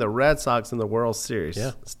playing the Red Sox in the World Series.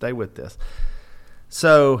 Yeah. Stay with this.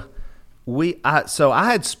 So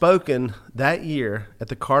I had spoken that year at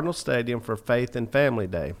the Cardinal Stadium for Faith and Family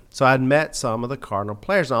Day. So I'd met some of the Cardinal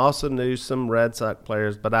players. I also knew some Red Sox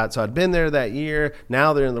players, but I'd been there that year.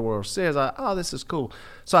 Now they're in the World Series. This is cool.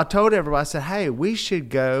 So I told everybody, I said, hey, we should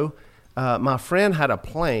go. My friend had a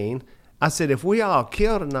plane. I said, if we all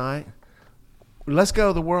kill tonight, let's go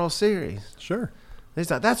to the World Series. Sure. He's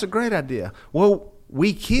like, that's a great idea. Well,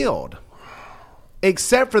 we killed.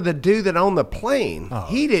 Except for the dude that owned the plane.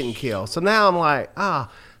 He didn't kill. So now I'm like,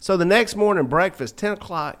 So the next morning, breakfast, 10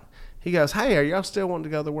 o'clock, he goes, hey, are y'all still wanting to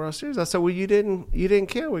go to the World Series? I said, well, you didn't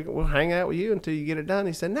kill. We'll hang out with you until you get it done.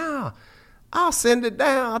 He said, no, I'll send it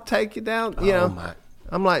down. I'll take you down.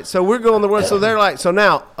 I'm like, so we're going to the World. So they're like, so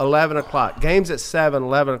now 11 o'clock. Game's at 7,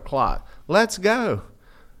 11 o'clock. Let's go.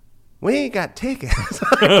 we ain't got tickets.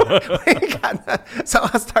 We ain't got nothing. So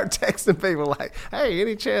I start texting people like, hey,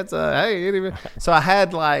 any chance? So I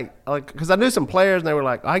had like, because I knew some players and they were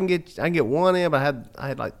like, I can get one in, but I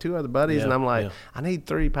had like 2 other buddies and I'm like, I need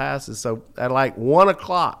 3 passes. So at like 1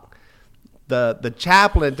 o'clock, the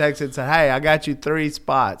chaplain texted and said, hey, I got you 3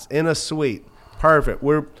 spots in a suite. Perfect.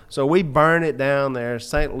 So we burn it down there,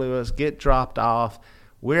 St. Louis, get dropped off.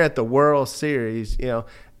 We're at the World Series,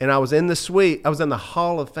 and I was in the suite. I was in the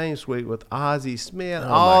Hall of Fame suite with Ozzie Smith,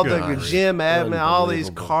 all the Jim Edmonds, all these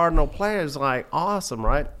Cardinal players, like awesome,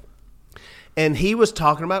 right? And he was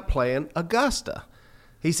talking about playing Augusta.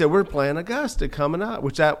 He said, we're playing Augusta coming up,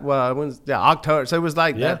 which was October. So it was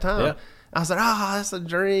like that time. Yeah. I said, that's a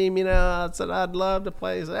dream, I said, I'd love to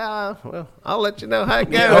play. He said, well, I'll let you know how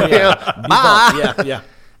it goes. Bye. Yeah.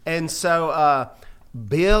 And so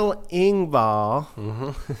Bill Engvall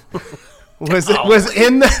was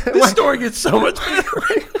in the. This story gets so much better.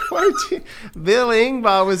 Bill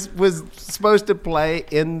Engvall was supposed to play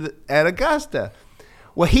at Augusta.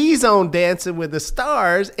 Well, he's on Dancing with the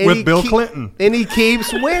Stars and with Bill Clinton, and he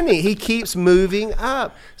keeps winning. He keeps moving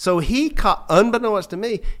up. So unbeknownst to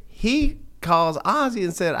me, he calls Ozzie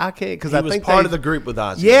and said, "I can't," because I think part of the group with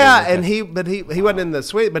Ozzie. Yeah, and he wasn't in the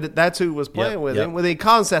suite, but that's who was playing with him. When he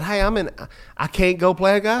called and said, "Hey, I can't go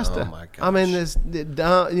play Augusta. Oh my gosh. I'm in this,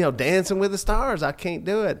 Dancing with the Stars. I can't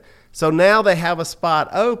do it." So now they have a spot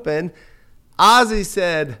open. Ozzie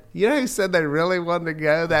said, who said they really wanted to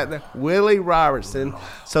go? That Willie Robertson.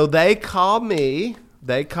 So they call me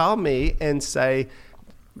and say,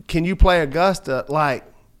 "Can you play Augusta like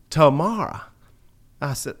tomorrow?"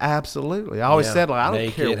 I said, absolutely. I always said, I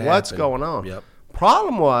don't care what's going on. Yep.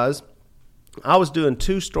 Problem was, I was doing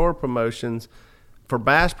 2 store promotions for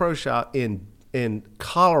Bass Pro Shop in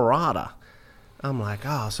Colorado. I'm like,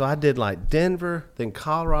 so I did like Denver, then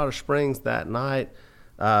Colorado Springs that night.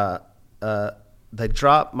 They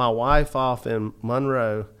dropped my wife off in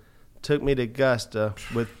Monroe, took me to Augusta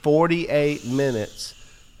with 48 minutes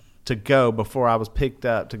to go before I was picked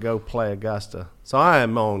up to go play Augusta. So I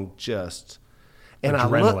am on just... And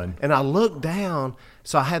I looked down,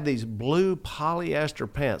 so I had these blue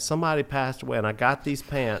polyester pants. Somebody passed away, and I got these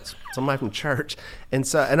pants, somebody from church. And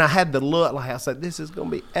I had the look, like I said, this is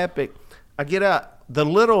going to be epic. I get up, the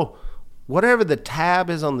little, whatever the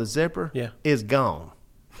tab is on the zipper is gone.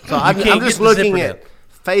 So I'm just looking at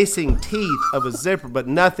facing teeth of a zipper, but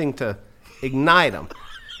nothing to ignite them.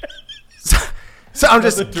 So I'm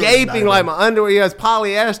just gaping like my underwear is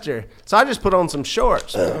polyester. So I just put on some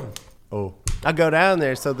shorts. I go down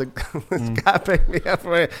there, so this guy picked me up.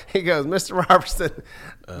 He goes, Mr. Robertson,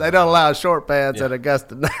 they don't allow short pants at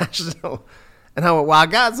Augusta National. And I went, well, I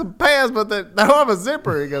got some pants, but they don't have a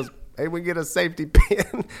zipper. He goes, hey, we get a safety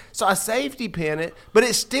pin. So I safety pin it, but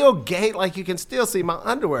it's still gate, like you can still see my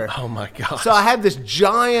underwear. Oh, my gosh. So I had this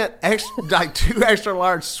giant, 2 extra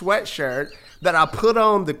large sweatshirt that I put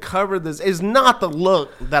on to cover this. It's not the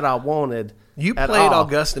look that I wanted. You played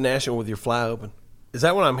Augusta National with your fly open. Is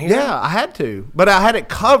that what I'm hearing? Yeah, I had to, but I had it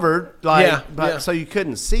covered, so you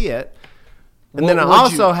couldn't see it. And then I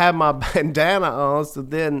also had my bandana on. So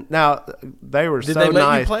then, now they were so nice. Did they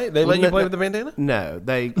let you play? They let you play with the bandana? No,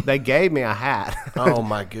 they gave me a hat. Oh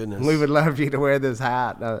my goodness! We would love you to wear this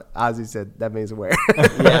hat. Ozzie said that means wear.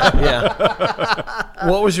 Yeah.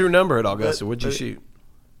 What was your number at Augusta? What'd you shoot?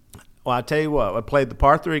 Well, I tell you what, I played the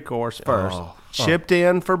par 3 course first. Chipped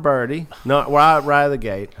in for birdie, right out of the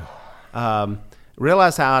gate.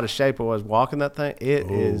 Realize how out of shape I was walking that thing.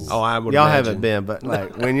 It is. Oh, I would. Y'all haven't been, but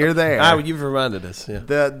like when you're there, you've reminded us. Yeah.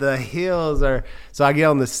 The hills are. So I get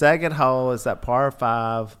on the second hole. It's that par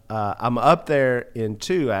 5. I'm up there in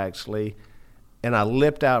 2 actually, and I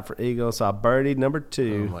lipped out for eagle. So I birdied number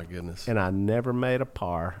 2. Oh my goodness! And I never made a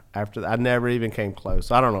par after that. I never even came close.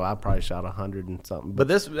 So I don't know. I probably shot 100 and something.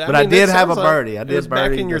 But I did have a birdie. I did. It was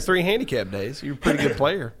back in your 3 handicap days. You're a pretty good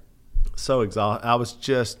player. So exhausted. I was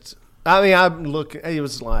just. I'm looking. It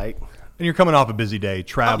was like, and you're coming off a busy day,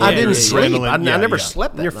 traveling. I didn't sleep. I never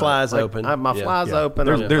slept. Your fly's open. My fly's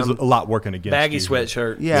open. There's a lot working against baggy you.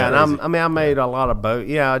 sweatshirt. Yeah, and I made a lot of boat.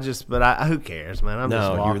 Yeah, who cares, man? I'm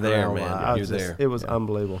just walking you're there, around. man. You're there. It was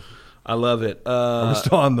unbelievable. I love it. We're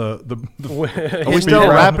still on the Are we still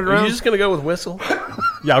wrapping around? Are you just gonna go with Whistle?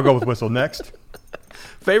 Yeah, I'll go with Whistle next.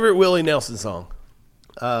 Favorite Willie Nelson song?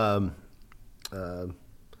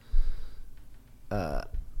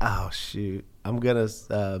 Oh shoot. I'm gonna. It's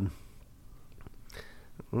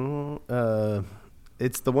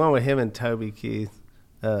the one with him and Toby Keith.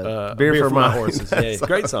 Beer for My Horses. Yeah,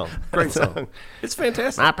 great song. Great song. It's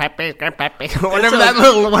fantastic. My pappy's grandpappy. Whatever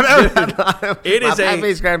It is my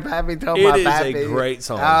pappy's grandpappy told it my is pappy. a great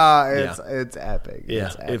song. Oh, it's epic. Yeah,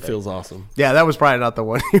 It's epic. it feels awesome. Yeah, that was probably not the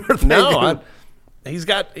one you were thinking. No, he's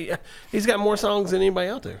got more songs than anybody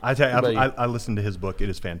out there. I tell you, I listened to his book. It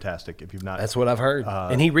is fantastic. If you've not, That's what I've heard.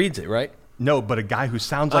 And he reads it, right? no, but a guy who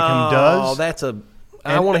sounds like him does. Oh,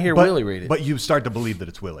 I want to hear Willie read it. But you start to believe that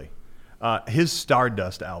it's Willie. His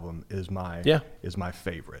Stardust album is my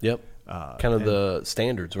favorite. Yep. Kind of the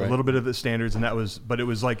standards, right? A little bit of the standards, and but it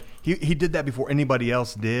was like he did that before anybody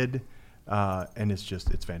else did, and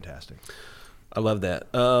it's fantastic. I love that.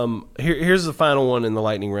 Here's the final one in the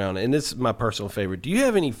lightning round, and this is my personal favorite. Do you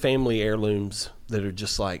have any family heirlooms that are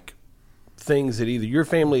just like things that either your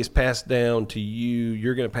family has passed down to you,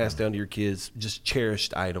 you're going to pass down to your kids, just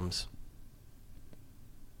cherished items?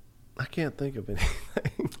 I can't think of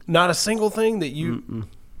anything. Not a single thing that you... Mm-mm.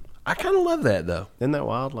 I kind of love that, though. Isn't that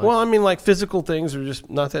wild? Well, I mean, like physical things are just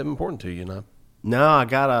not that important to you, know? No, I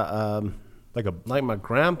got like my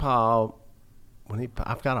grandpa...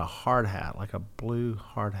 I've got a hard hat, like a blue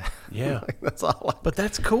hard hat. Yeah. Like, that's all. But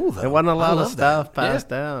that's cool, though. There wasn't a lot of stuff passed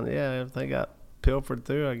down. Yeah, everything got pilfered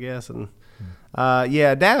through, I guess. And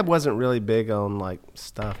Dad wasn't really big on like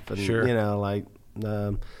stuff, and sure. you know, like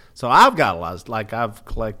so I've got a lot. Like I've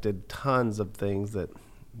collected tons of things that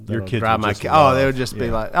Your kids drive would my just oh, they would love. just be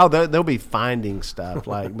Yeah. like, they'll be finding stuff,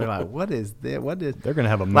 like be like, what is this? What is? They're gonna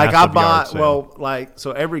have a like massive I bought yard sale.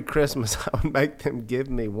 so every Christmas I would make them give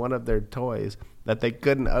me one of their toys that they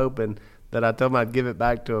couldn't open, that I told them I'd give it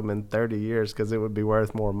back to them in 30 years because it would be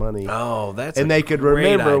worth more money. Oh, that's and they could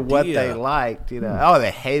great remember what idea. they liked, you know. Oh, they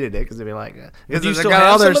hated it because they'd be like, because Do you I still got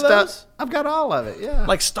have all their some of stuff. those? I've got all of it, yeah.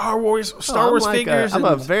 Like Star Wars I'm like figures? I'm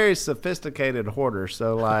a very sophisticated hoarder.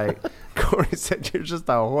 So, like Corey said, you're just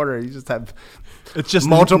a hoarder. You just have It's just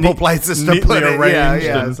multiple places to neatly put it. arranged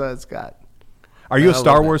Yeah. and- So it's got. Are you a I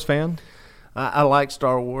Star love Wars fan? I like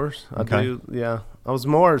Star Wars. I Okay. do. Yeah. I was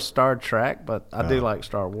more Star Trek, but I do like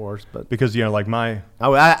Star Wars. But Because like my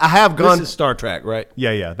I have gone. This is Star Trek, right?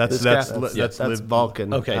 that's That's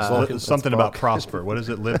Vulcan. Okay, Uh, Vulcan. something about prosper. What is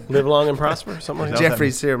it? Live Live long and prosper? Something like that?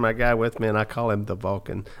 Jeffrey's here, my guy with me, and I call him the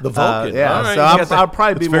Vulcan. The Vulcan. Yeah, All right, so you got that. I'll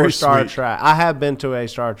probably be That's more very Star sweet. Trek. I have been to a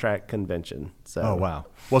Star Trek convention. So. Oh wow.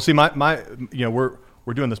 Well, see, my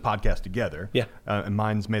we're doing this podcast together. Yeah. And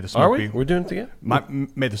mine's May the Smoke Are we? Be. We're doing it together?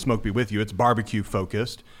 May the Smoke Be with you. It's barbecue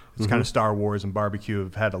focused. It's kind of Star Wars and barbecue.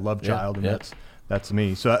 Have had a love child, and that's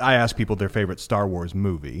me. So I ask people their favorite Star Wars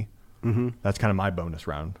movie. Mm-hmm. That's kind of my bonus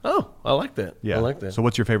round. Oh, I like that. Yeah, I like that. So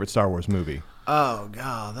what's your favorite Star Wars movie? Oh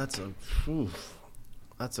God, that's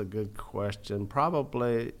a good question.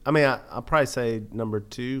 Probably. I mean, I'll probably say number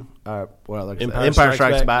 2. Empire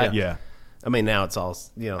Strikes Back. Yeah. I mean, now it's all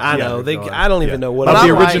I know. I don't even know what. But I'm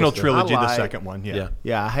the like. original trilogy, I the like- second one. Yeah.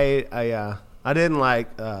 Yeah, I didn't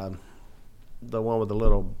like the one with the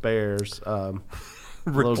little bears.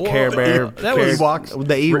 Little Care Bear. that was Ewoks?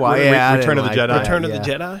 The Ewok. Yeah, I Return of didn't the like Jedi. that, Return of the yeah.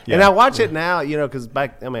 Jedi? Yeah. And I watch it now, because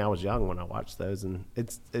I was young when I watched those, and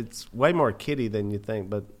it's way more kiddie than you think.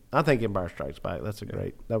 But I think Empire Strikes Back.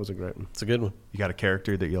 That was a great one. It's a good one. You got a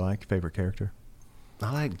character that you like? Favorite character?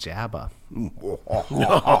 I like Jabba.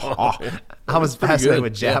 I was fascinated good.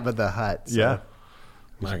 with Jabba the Hutt. So. Yeah.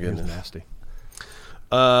 My He was goodness. nasty.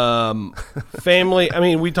 Family. I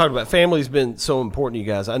mean, we talked about family's been so important to you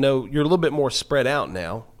guys. I know you're a little bit more spread out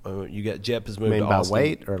now. You got Jep has moved mean to by Austin.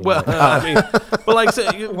 weight or well, like- I mean, but like so,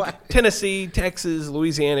 Tennessee, Texas,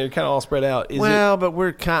 Louisiana, you're kind of all spread out. But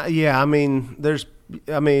we're kind. Yeah, I mean,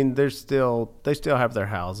 they still have their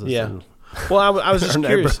houses. Yeah. And Well, I was just Their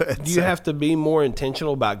curious. neighborhood, Do you so. have to be more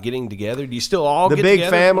intentional about getting together? Do you still all the get big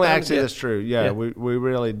together family? sometimes? Actually, Yeah. that's true. Yeah, Yeah. we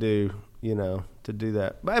really do. To do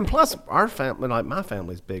that. And plus, our family, like my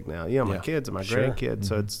family's big now. My Yeah. kids and my Sure. grandkids.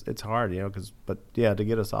 So it's hard, to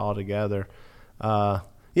get us all together. I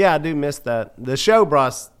do miss that. The show brought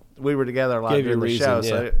us. We were together a lot Gave you during a the reason, show, yeah.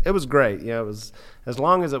 so it was great. It was as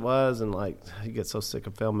long as it was, and like you get so sick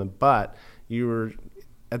of filming, but you were.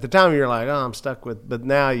 At the time, you're like, oh, I'm stuck with. But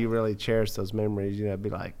now you really cherish those memories. It'd be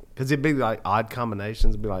like, because it'd be like odd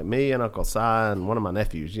combinations. It'd be like me and Uncle Si and one of my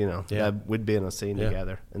nephews. That we'd be in a scene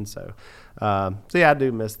together. And so, I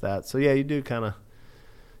do miss that. So yeah, you do kind of,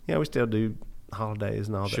 we still do holidays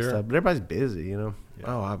and all that stuff. But everybody's busy.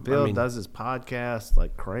 Oh, Bill does his podcast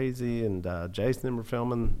like crazy, and Jason and we're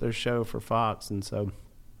filming their show for Fox, and so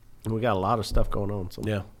we got a lot of stuff going on. So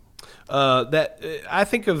Yeah. I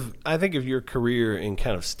think of your career in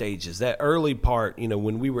kind of stages. That early part,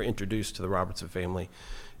 when we were introduced to the Robertson family,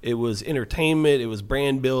 it was entertainment, it was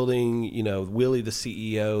brand building. Willie, the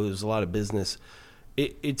CEO, there was a lot of business,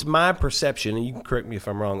 it's my perception, and you can correct me if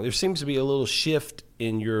I'm wrong. There seems to be a little shift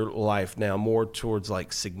in your life now, more towards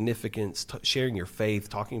like significance, sharing your faith,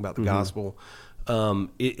 talking about the gospel.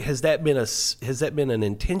 Has that been an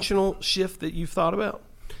intentional shift that you've thought about?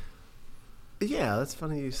 Yeah, that's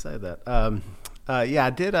funny you say that. Yeah, I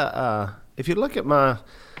did. If you look at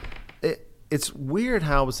it's weird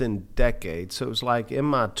how I was in decades. So it was like in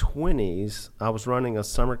my 20s, I was running a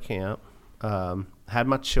summer camp, had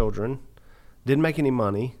my children, didn't make any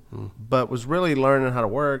money, but was really learning how to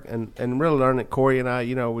work and really learning. Corey and I,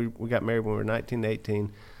 we got married when we were 19,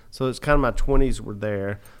 18. So it's kind of my 20s were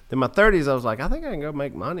there. Then my 30s, I was like, I think I can go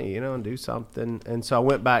make money, and do something. And so I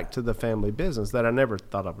went back to the family business that I never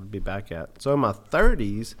thought I would be back at. So in my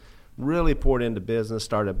 30s, really poured into business,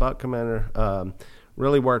 started Buck Commander,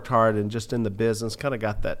 really worked hard and just in the business, kind of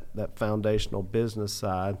got that foundational business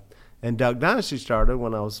side. And Duck Dynasty started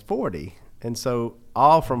when I was 40. And so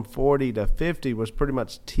all from 40 to 50 was pretty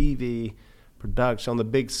much TV production on the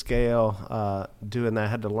big scale, doing that. I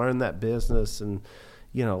had to learn that business and,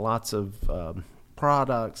 lots of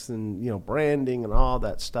products and, branding and all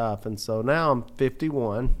that stuff. And so now I'm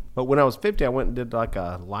 51. But when I was 50, I went and did like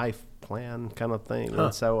a life plan kind of thing.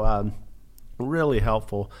 And so really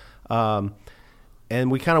helpful. And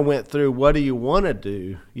we kind of went through, what do you want to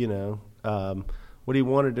do, what do you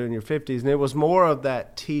want to do in your 50s? And it was more of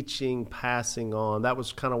that teaching, passing on. That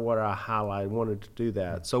was kind of what I highlighted, wanted to do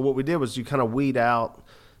that. So what we did was you kind of weed out,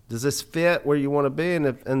 does this fit where you want to be?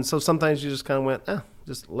 And so sometimes you just kind of went,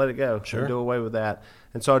 just let it go. Sure. And do away with that.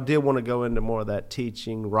 And so I did want to go into more of that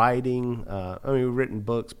teaching, writing. We've written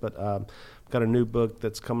books, but I've got a new book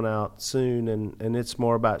that's coming out soon, and it's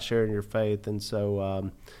more about sharing your faith. And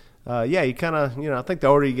so you kind of, I think the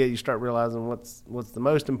older you get, you start realizing what's the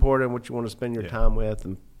most important, what you want to spend your time with,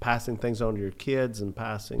 and passing things on to your kids and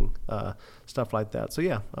passing stuff like that. So,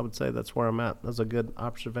 I would say that's where I'm at. That was a good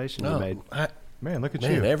observation you made. Man, look at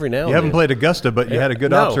you. Every now and you then. haven't played Augusta, but you had a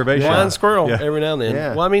good observation. Blind squirrel every now and then.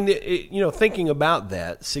 Yeah. Well, I mean, thinking about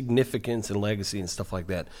that, significance and legacy and stuff like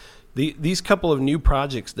that, these couple of new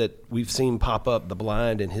projects that we've seen pop up, The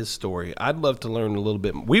Blind and his story, I'd love to learn a little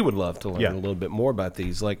bit. We would love to learn a little bit more about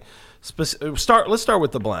these. Like, let's start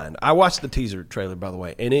with The Blind. I watched the teaser trailer, by the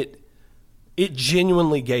way, and it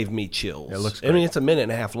genuinely gave me chills. It looks great. I mean, it's a minute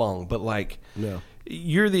and a half long, but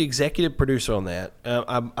you're the executive producer on that.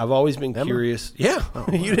 I've always been curious. Yeah,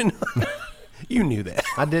 you didn't. You knew that.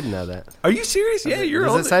 I didn't know that. Are you serious? Yeah, you're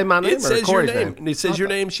on Does it say my name It or says your Corey's name. name? It says your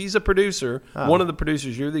name. She's a producer, one of the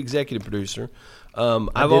producers. You're the executive producer. I've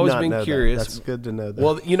did always not been know curious. That. That's good to know that.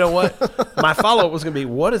 Well, you know what? My follow-up was going to be,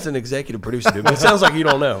 what does an executive producer do? But it sounds like you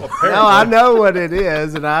don't know. No, I know what it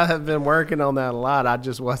is, and I have been working on that a lot. I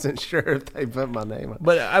just wasn't sure if they put my name on.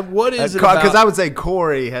 But what is it about? Because I would say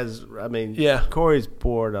Corey has, Corey's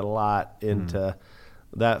poured a lot into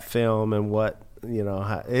that film and what,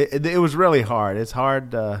 it was really hard. It's hard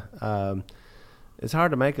to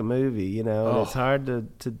make a movie, and it's hard to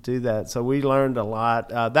do that. So we learned a lot.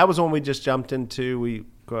 That was when we just jumped into,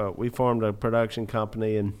 we formed a production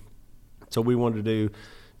company, and so we wanted to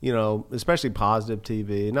do, especially positive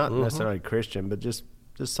TV, not necessarily Christian, but just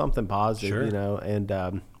something positive,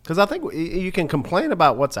 and because I think you can complain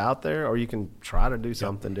about what's out there, or you can try to do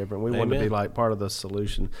something different. We wanted to be like part of the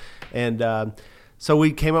solution, and so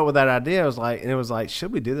we came up with that idea. It was like,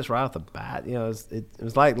 should we do this right off the bat? It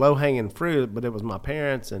was like low hanging fruit, but it was my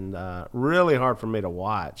parents, and really hard for me to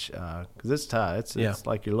watch because it's tough. It's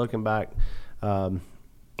like you're looking back.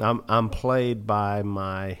 I'm played by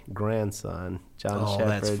my grandson, John Shepherd.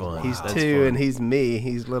 That's fun. He's That's 2, fun. and he's me.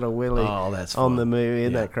 He's little Willie that's on fun. the movie.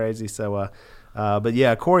 Isn't that crazy? So, but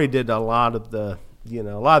yeah, Corey did a lot of the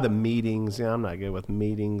meetings. I'm not good with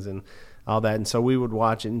meetings and all that, and so we would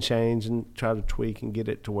watch it and change and try to tweak and get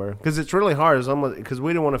it to where, because it's really hard, because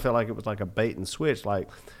we didn't want to feel like it was like a bait and switch, like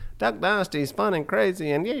Duck Dynasty is fun and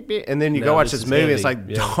crazy, and and then you go watch this movie, it's like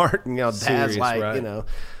dark, and Dad's serious, like right.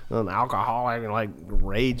 an alcoholic and like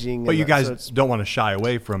raging. But you guys don't want to shy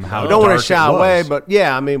away from how we don't want dark to shy it was. away, but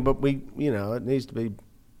but we it needs to be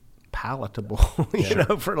palatable,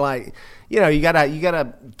 for like, you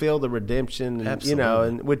gotta feel the redemption, and,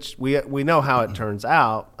 and which we know how it turns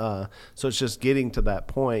out. So it's just getting to that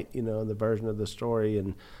point, the version of the story,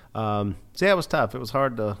 and so it was tough. It was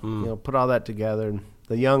hard to put all that together. And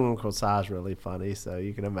the young Uncle Si's really funny, so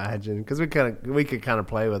you can imagine, because we could kind of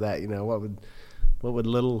play with that. What would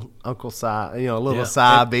little Uncle Si, little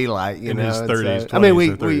Si be like, in his 30s, 20s, I mean, we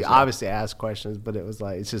 30s, obviously asked questions, but it was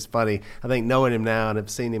like, it's just funny. I think knowing him now and have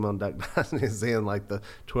seen him on Duck Dynasty, seeing like the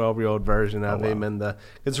 12-year-old version of him, and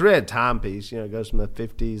it's really a timepiece. It goes from the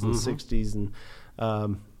 50s and 60s, and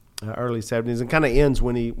early 70s, and kind of ends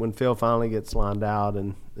when Phil finally gets lined out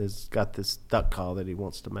and has got this duck call that he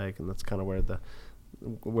wants to make, and that's kind of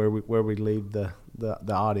where we leave the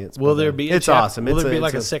audience. Will there be? It's awesome. Will there be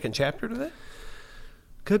like a second chapter to that?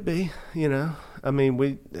 Could be. I mean,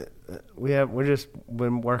 we're just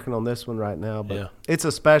been working on this one right now, but it's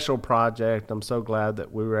a special project. I'm so glad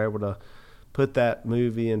that we were able to put that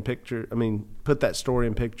movie in picture. I mean, put that story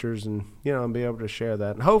in pictures, and and be able to share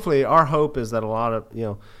that. And hopefully, our hope is that a lot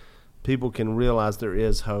of people can realize there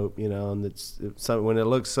is hope. And it's so when it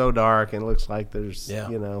looks so dark and it looks like there's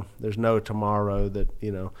there's no tomorrow, that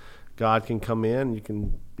God can come in. You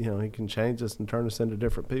can he can change us and turn us into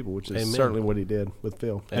different people, which is certainly what he did with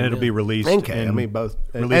Phil. And it'll be released. And Kay, I mean both.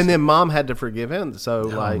 And then Mom had to forgive him. So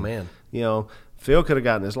Phil could have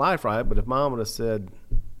gotten his life right, but if Mom would have said,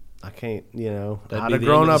 I can't, I'd have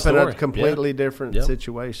grown up in a completely different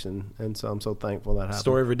situation. And so I'm so thankful that happened.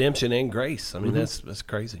 Story of redemption and grace. I mean, that's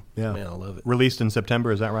crazy. Yeah. Man, I love it. Released in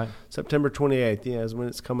September, is that right? September 28th, is when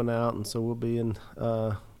it's coming out. And so we'll be in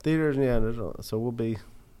theaters. So we'll be.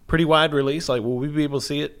 Pretty wide release. Like, will we be able to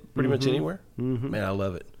see it pretty much anywhere? Mm-hmm. Man, I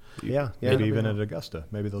love it. Yeah. Maybe even at Augusta.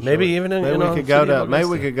 Maybe they'll maybe show even it. in, we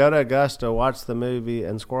could go to Augusta, watch the movie,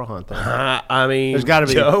 and squirrel hunt there. I mean, there's got to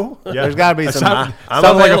be Joe. There's got to be some. Sounds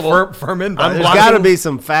like a firm invite. There's got to be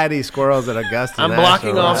some fatty squirrels at Augusta. I'm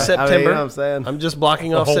blocking off September. You know what I'm saying? I'm just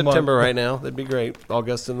blocking off September right now. That'd be great.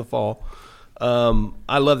 August in the fall.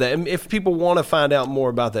 I love that. And if people want to find out more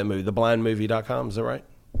about that movie, theblindmovie.com, is that right?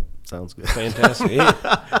 Sounds good. Fantastic.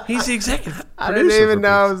 He's the executive producer. I didn't even know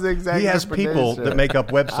I was the executive He has people producer. that make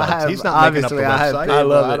up websites. He's not making up the website. I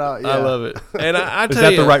love it. I love it. And I tell Is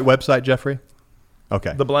that you, the right website, Jeffrey?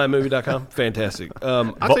 Okay. Theblindmovie.com. Fantastic.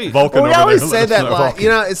 I'll tell you, Vulcan we over always there. say that,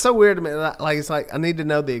 Vulcan. it's so weird to me. Like, it's like, I need to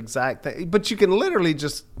know the exact thing. But you can literally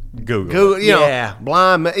just Google it.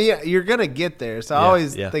 Blind. You're going to get there. So I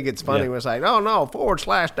always think it's funny when it's like, oh, no, /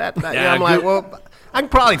 that. Yeah, I'm like, well, I can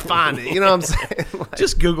probably find it. You know what I'm saying? Like,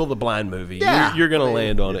 just Google The Blind Movie. Yeah. You're going to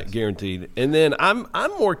land on it, guaranteed. And then I'm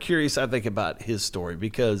more curious, I think, about his story,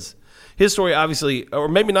 because his story, obviously, or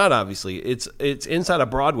maybe not obviously, it's inside a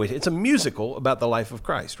Broadway. It's a musical about the life of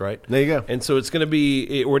Christ, right? There you go. And so it's going to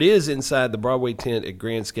be, or it is inside the Broadway tent at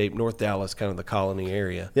Grandscape, North Dallas, kind of the Colony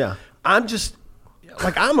area. Yeah. I'm just,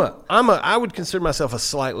 like, I would consider myself a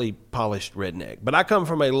slightly polished redneck, but I come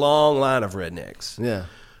from a long line of rednecks. Yeah.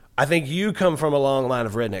 I think you come from a long line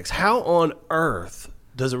of rednecks. How on earth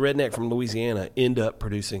does a redneck from Louisiana end up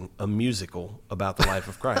producing a musical about the life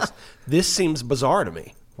of Christ? This seems bizarre to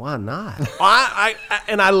me. Why not?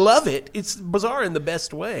 And I love it. It's bizarre in the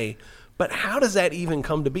best way. But how does that even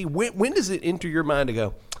come to be? When does it enter your mind to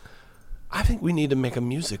go, I think we need to make a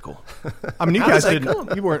musical? I mean, you guys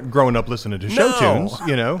didn't. You weren't growing up listening to show tunes,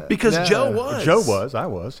 because Joe was. Joe was. I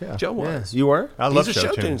was. Yeah. Joe was. Yeah. You were. I love He's a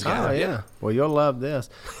show tunes guy. Oh yeah. Well, you'll love this.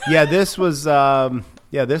 Yeah, this was.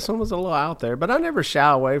 This one was a little out there, but I never shy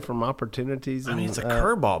away from opportunities. I mean, it's a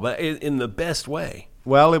curveball, but in the best way.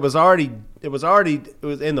 Well, it was in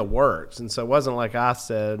the works, and so it wasn't like I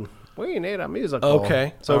said, we need a musical.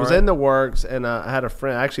 Okay. So it was in the works, and I had a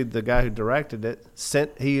friend, actually the guy who directed it,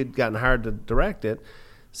 he had gotten hired to direct it,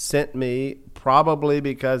 sent me, probably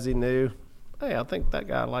because he knew, hey, I think that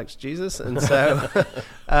guy likes Jesus, and so,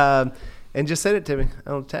 and just sent it to me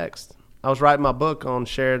on text. I was writing my book on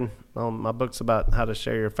my books about how to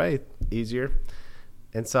share your faith easier,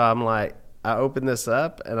 and so I'm like, I open this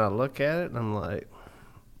up, and I look at it, and I'm like,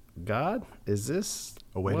 God, is this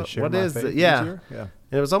a way to share what my is faith it? Yeah. easier? Yeah.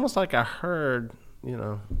 And it was almost like I heard,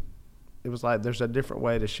 it was like there's a different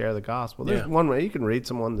way to share the gospel. There's one way you can read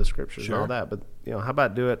someone the scriptures and all that, but how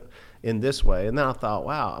about do it in this way? And then I thought,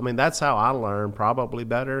 wow, I mean, that's how I learned probably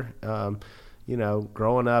better.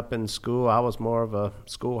 Growing up in school, I was more of a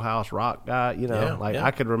schoolhouse rock guy.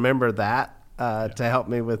 I could remember that to help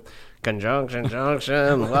me with conjunction,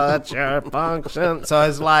 junction, what's your function? So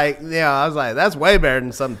it's like, I was like, that's way better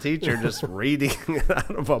than some teacher just reading out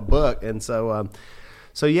of a book. And so,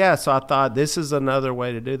 so I thought this is another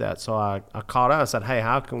way to do that. So I called out and said, hey,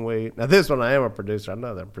 how can we, now this one I am a producer. I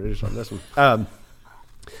know that I'm a producer on this one.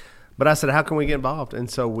 But I said, how can we get involved? And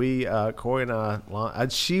so we, Corey and I,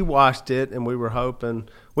 she watched it, and we were hoping,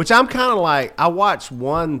 which I'm kind of like, I watched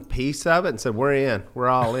one piece of it and said, we're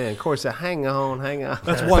all in. Corey said, hang on.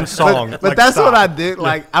 That's one song. But that's what I do.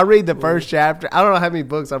 Like, I read the first chapter. I don't know how many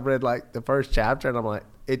books I've read, like, the first chapter, and I'm like,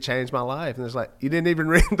 it changed my life. And it's like, you didn't even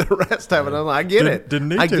read the rest of it. I'm like, I get it. Didn't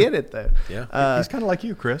need I to. get it, though. Yeah. He's kind of like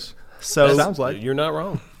you, Chris. So it sounds like. You're not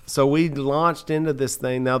wrong. So we launched into this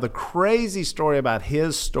thing. Now, the crazy story about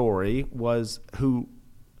his story was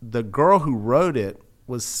the girl who wrote it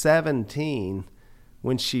was 17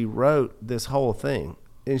 when she wrote this whole thing.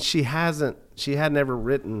 she had never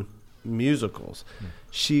written musicals.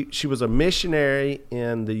 She was a missionary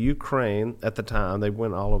in the Ukraine at the time. They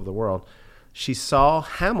went all over the world. She saw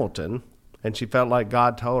Hamilton, and she felt like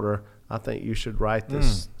God told her, I think you should write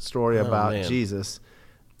this story about Jesus,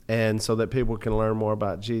 and so that people can learn more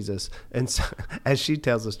about Jesus. And so, as she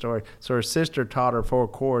tells the story, so her sister taught her 4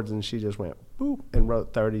 chords, and she just went boop and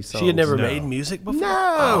wrote 30 songs. She had never made music before?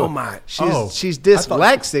 No. Oh, my. She's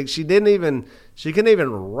dyslexic. She couldn't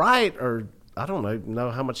even write, or I don't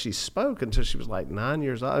know how much she spoke until she was like 9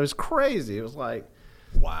 years old. It was crazy. It was like,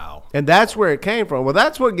 wow. And that's where it came from. Well,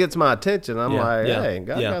 that's what gets my attention. I'm like, yeah, hey,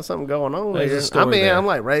 God got something going on There's here. a story there. I'm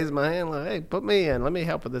like raising my hand, like, hey, put me in. Let me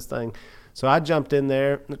help with this thing. So I jumped in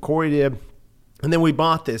there. Corey did. And then we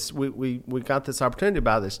bought this. We got this opportunity to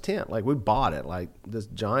buy this tent. Like, we bought it, like this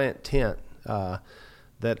giant tent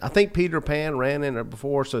that I think Peter Pan ran in it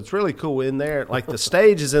before. So it's really cool in there. Like, the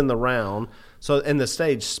stage is in the round. So, and the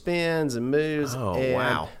stage spins and moves. Oh, and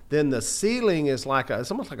wow. Then the ceiling is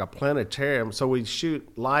it's almost like a planetarium. So we shoot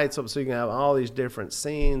lights up so you can have all these different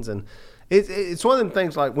scenes. And it's one of them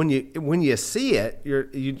things, like when you see it,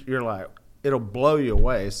 you're like, it'll blow you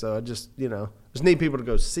away. So I just need people to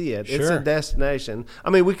go see it. Sure. It's a destination.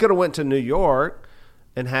 I mean, we could have went to New York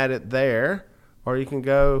and had it there, or you can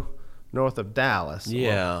go north of Dallas.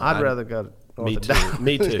 Yeah. Well, I'd rather go north of too. Dallas.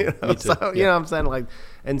 Me too. You know? Me too. So, you know what I'm saying? Like,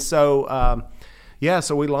 and so,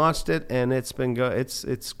 so we launched it, and it's been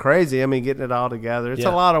it's crazy. I mean, getting it all together. It's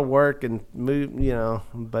a lot of work and move,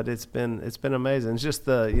 but it's been amazing. It's just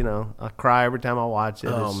I cry every time I watch it.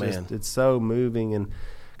 Oh, man. It's so moving, and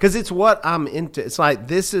because it's what I'm into. It's like,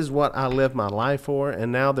 this is what I live my life for,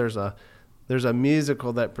 and now there's a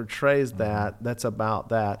musical that portrays that's about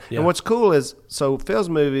that. Yeah. And what's cool is, so Phil's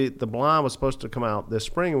movie, The Blind, was supposed to come out this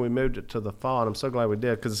spring, and we moved it to the fall, and I'm so glad we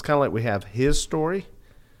did, because it's kind of like we have his story,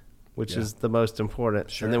 which is the most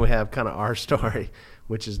important, and then we have kind of our story,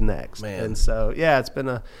 which is next. Man. And so, it's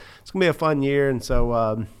gonna be a fun year. And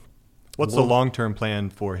so, What's the long-term plan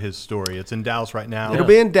for his story? It's in Dallas right now. it'll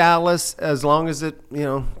be in Dallas as long as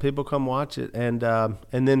people come watch it, and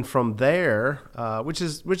then from there, which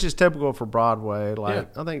is typical for Broadway.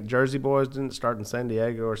 Like, I think Jersey Boys didn't start in San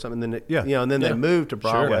Diego or something. Then and then they moved to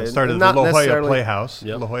Broadway. Yeah, it started at Not the La Jolla necessarily- Playhouse.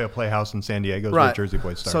 La Jolla Playhouse in San Diego is where Jersey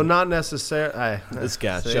Boys started. So not necessarily. This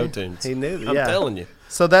guy, show tunes. He knew. I'm telling you.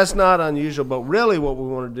 So that's not unusual, but really what we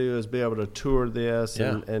want to do is be able to tour this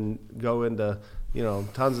and go into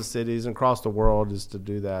tons of cities and across the world, is to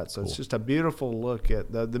do that. So It's just a beautiful look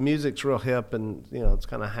at the music's real hip, and it's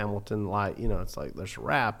kind of Hamilton light. It's like there's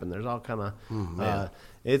rap and there's all kind of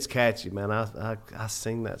it's catchy, man. I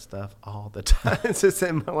sing that stuff all the time. It's just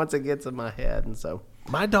once it gets in my head. And so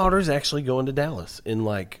My daughter's actually going to Dallas in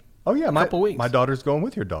like a couple weeks. My daughter's going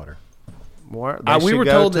with your daughter. We were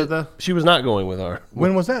told that she was not going with her.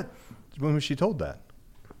 When was that? When was she told that?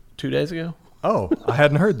 2 days ago. Oh, I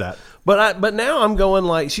hadn't heard that. But now I'm going,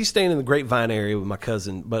 like, she's staying in the Grapevine area with my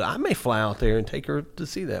cousin, but I may fly out there and take her to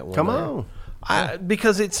see that one. Come on.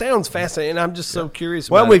 Because it sounds fascinating, and I'm just so curious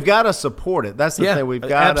about Well, it. we've got to support it. That's the thing. We've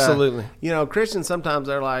got absolutely. Christians sometimes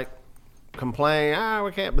they're like, complain,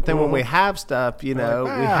 we can't. But then when we have stuff, we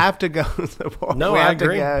have to go support. No, I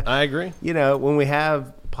agree. I agree. When we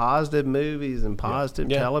have positive movies and positive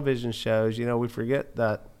television shows, we forget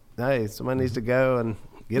that, hey, somebody needs to go and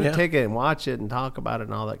get a ticket and watch it and talk about it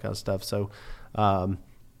and all that kind of stuff. So,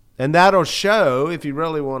 and that'll show if you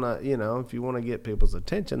really want to, if you want to get people's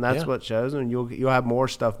attention. That's what shows, and you'll have more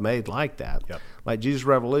stuff made like that. Yep. Like Jesus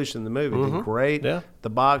Revolution, the movie, did great. The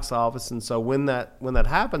box office, and so when that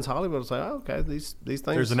happens, Hollywood will say, okay, these things.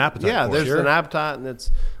 There's an appetite. Yeah, for there's it. an appetite, and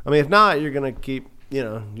it's. I mean, if not, you're going to keep.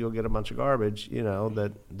 You'll get a bunch of garbage.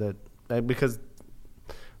 Because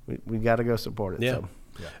we got to go support it. Yeah. So.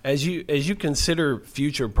 Yeah. As you consider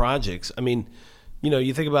future projects, I mean,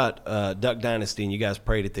 you think about Duck Dynasty, and you guys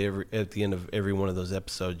prayed at the end of every one of those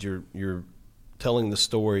episodes. You're telling the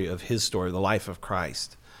story of his story, the life of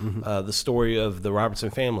Christ, the story of the Robertson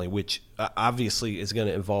family, which obviously is going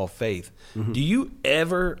to involve faith. Do you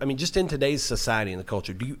ever, I mean, just in today's society and the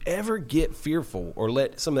culture, do you ever get fearful or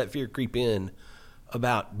let some of that fear creep in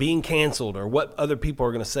about being canceled or what other people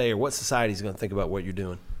are going to say or what society is going to think about what you're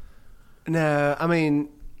doing? No, I mean,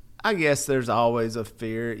 I guess there's always a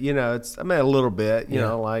fear, a little bit,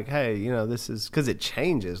 like, hey, this is, because it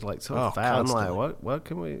changes like so fast. Constantly. I'm like, what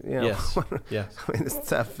can we, Yes. Yes. I mean, this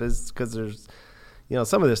stuff is, because there's,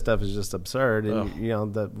 some of this stuff is just absurd, and,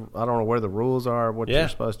 I don't know where the rules are, what you're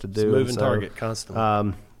supposed to do. It's a moving target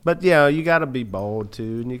constantly. But, you got to be bold,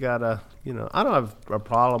 too, and you got to, I don't have a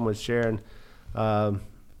problem with sharing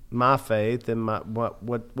my faith and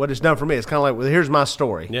what it's done for me. It's kind of like, well, here's my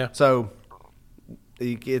story. Yeah. So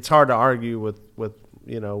it's hard to argue with with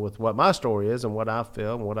what my story is and what I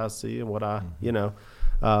feel and what I see and what I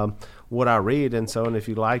what I read. And if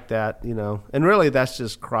you like that, and really that's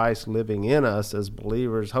just Christ living in us as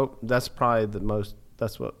believers. Hope that's probably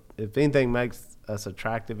that's what, if anything makes us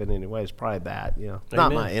attractive in any way, it's probably that,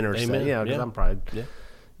 not my inner self, because I'm probably,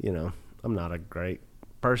 I'm not a great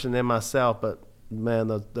person in myself, but man,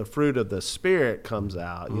 the fruit of the Spirit comes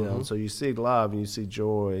out, so you see love and you see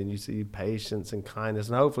joy and you see patience and kindness,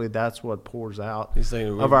 and hopefully that's what pours out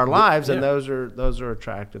of our lives, and those are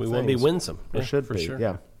attractive things. We want to be winsome. Or should be, sure.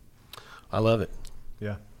 Yeah. I love it.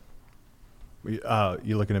 Yeah.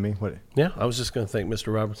 You looking at me? What? Yeah, I was just going to thank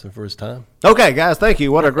Mr. Robertson for his time. Okay, guys, thank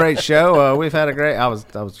you. What a great show. We've had a great. I was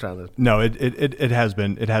trying to. No, it has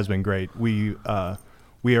been great. We are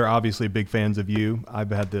obviously big fans of you.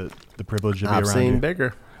 I've had the privilege to be around you. I've seen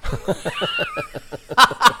bigger.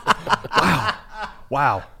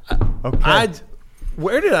 Wow. Okay.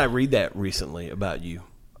 Where did I read that recently about you?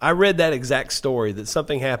 I read that exact story that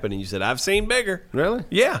something happened and you said, I've seen bigger. Really?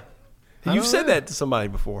 Yeah. You've said that to somebody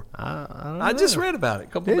before. I just read about it a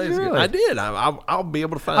couple of days ago. I did. I'll be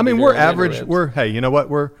able to find it. I mean, we're average. Hey, you know what?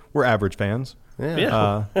 We're average fans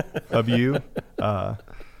of you.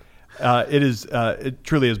 It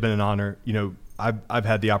truly has been an honor. I've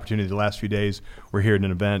had the opportunity the last few days. We're here at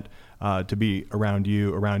an event to be around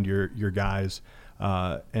you, around your guys,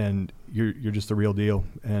 and you're just the real deal.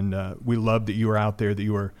 And we love that you are out there, that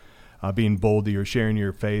you are being bold, that you're sharing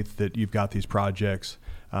your faith, that you've got these projects.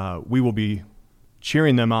 We will be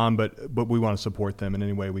cheering them on, but we want to support them in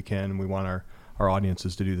any way we can, and we want our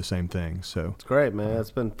audiences to do the same thing. So it's great, man.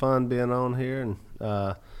 It's been fun being on here, and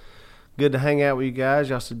good to hang out with you guys.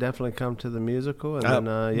 Y'all should definitely come to the musical, and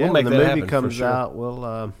then when the movie comes out,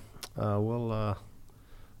 we'll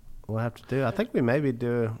have to do. I think we maybe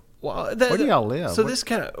do. Well, where do y'all live? So this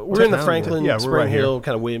kind of we're in the Franklin, Spring Hill,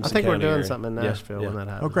 kind of Williamson. I think we're doing area. something in Nashville when that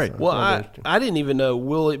happens. Oh, great. Well, I didn't even know.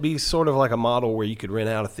 Will it be sort of like a model where you could rent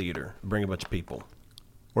out a theater, bring a bunch of people,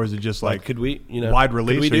 or is it just like could we, wide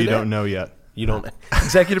release? Or you don't know yet. You don't.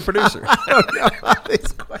 Executive producer. I don't know.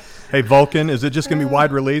 Hey, Vulcan, is it just going to be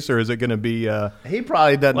wide release, or is it going to be? He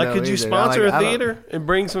probably doesn't know. Could you sponsor a theater and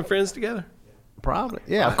bring some friends together? Probably.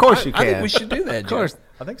 Yeah, of course you can. I think we should do that. Of course.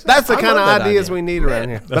 I think so. That's the kind of ideas we need around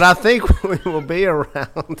here. But I think we will be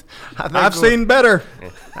around. I've seen better.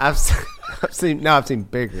 I've seen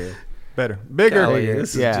bigger. Better. Bigger. Oh, yeah,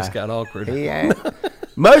 this has just got awkward. Yeah.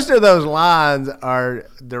 Most of those lines are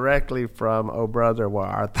directly from "Oh Brother, Where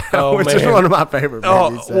Art Thou," which is one of my favorite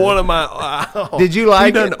movies. One of my. Did you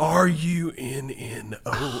like it? RUNNOFT.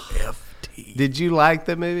 Did you like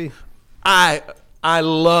the movie? I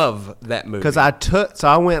love that movie because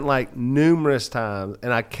I went like numerous times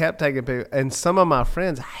and I kept taking pictures, and some of my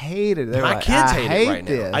friends hated it. My kids hate it right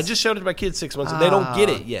this. now. I just showed it to my kids 6 months ago. They don't get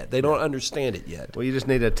it yet. They don't understand it yet. Well, you just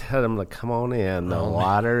need to tell them to come on in. The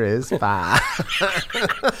water is fine.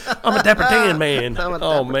 I'm a Dapper Dan man.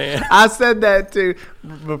 Man. I said that too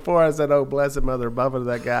before. I said, "Oh, blessed Mother Bubba," to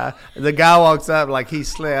that guy. The guy walks up like he's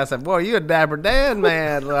slick. I said, "Boy, you a Dapper Dan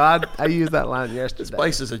man." Well, I used that line yesterday. This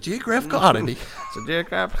place is a geographic oddity. So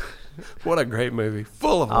Jacob, what a great movie,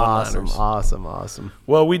 full of one-liners. Awesome.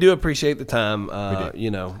 Well, we do appreciate the time.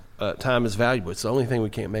 Time is valuable. It's the only thing we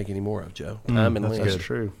can't make any more of, Joe. Time and land. That's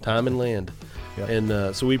true. Time and land. Yep. And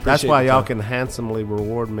so we appreciate. That's why y'all can handsomely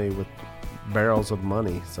reward me with barrels of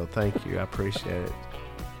money. So thank you. I appreciate it.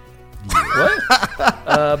 What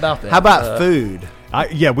about that? How about food? I'll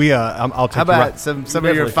take. How about some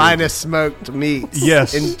of your finest smoked meats?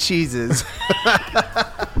 Yes. And cheeses.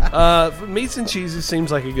 Meats and cheeses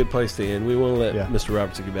seems like a good place to end. We won't let Mr.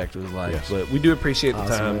 Robertson get back to his life, but we do appreciate the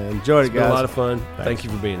time. Man. Enjoyed it, guys. It's been a lot of fun. Thank you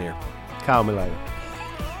for being here. Call me later.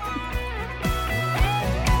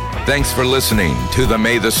 Thanks for listening to the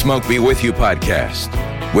May the Smoke Be With You podcast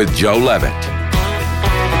with Joe Levitt.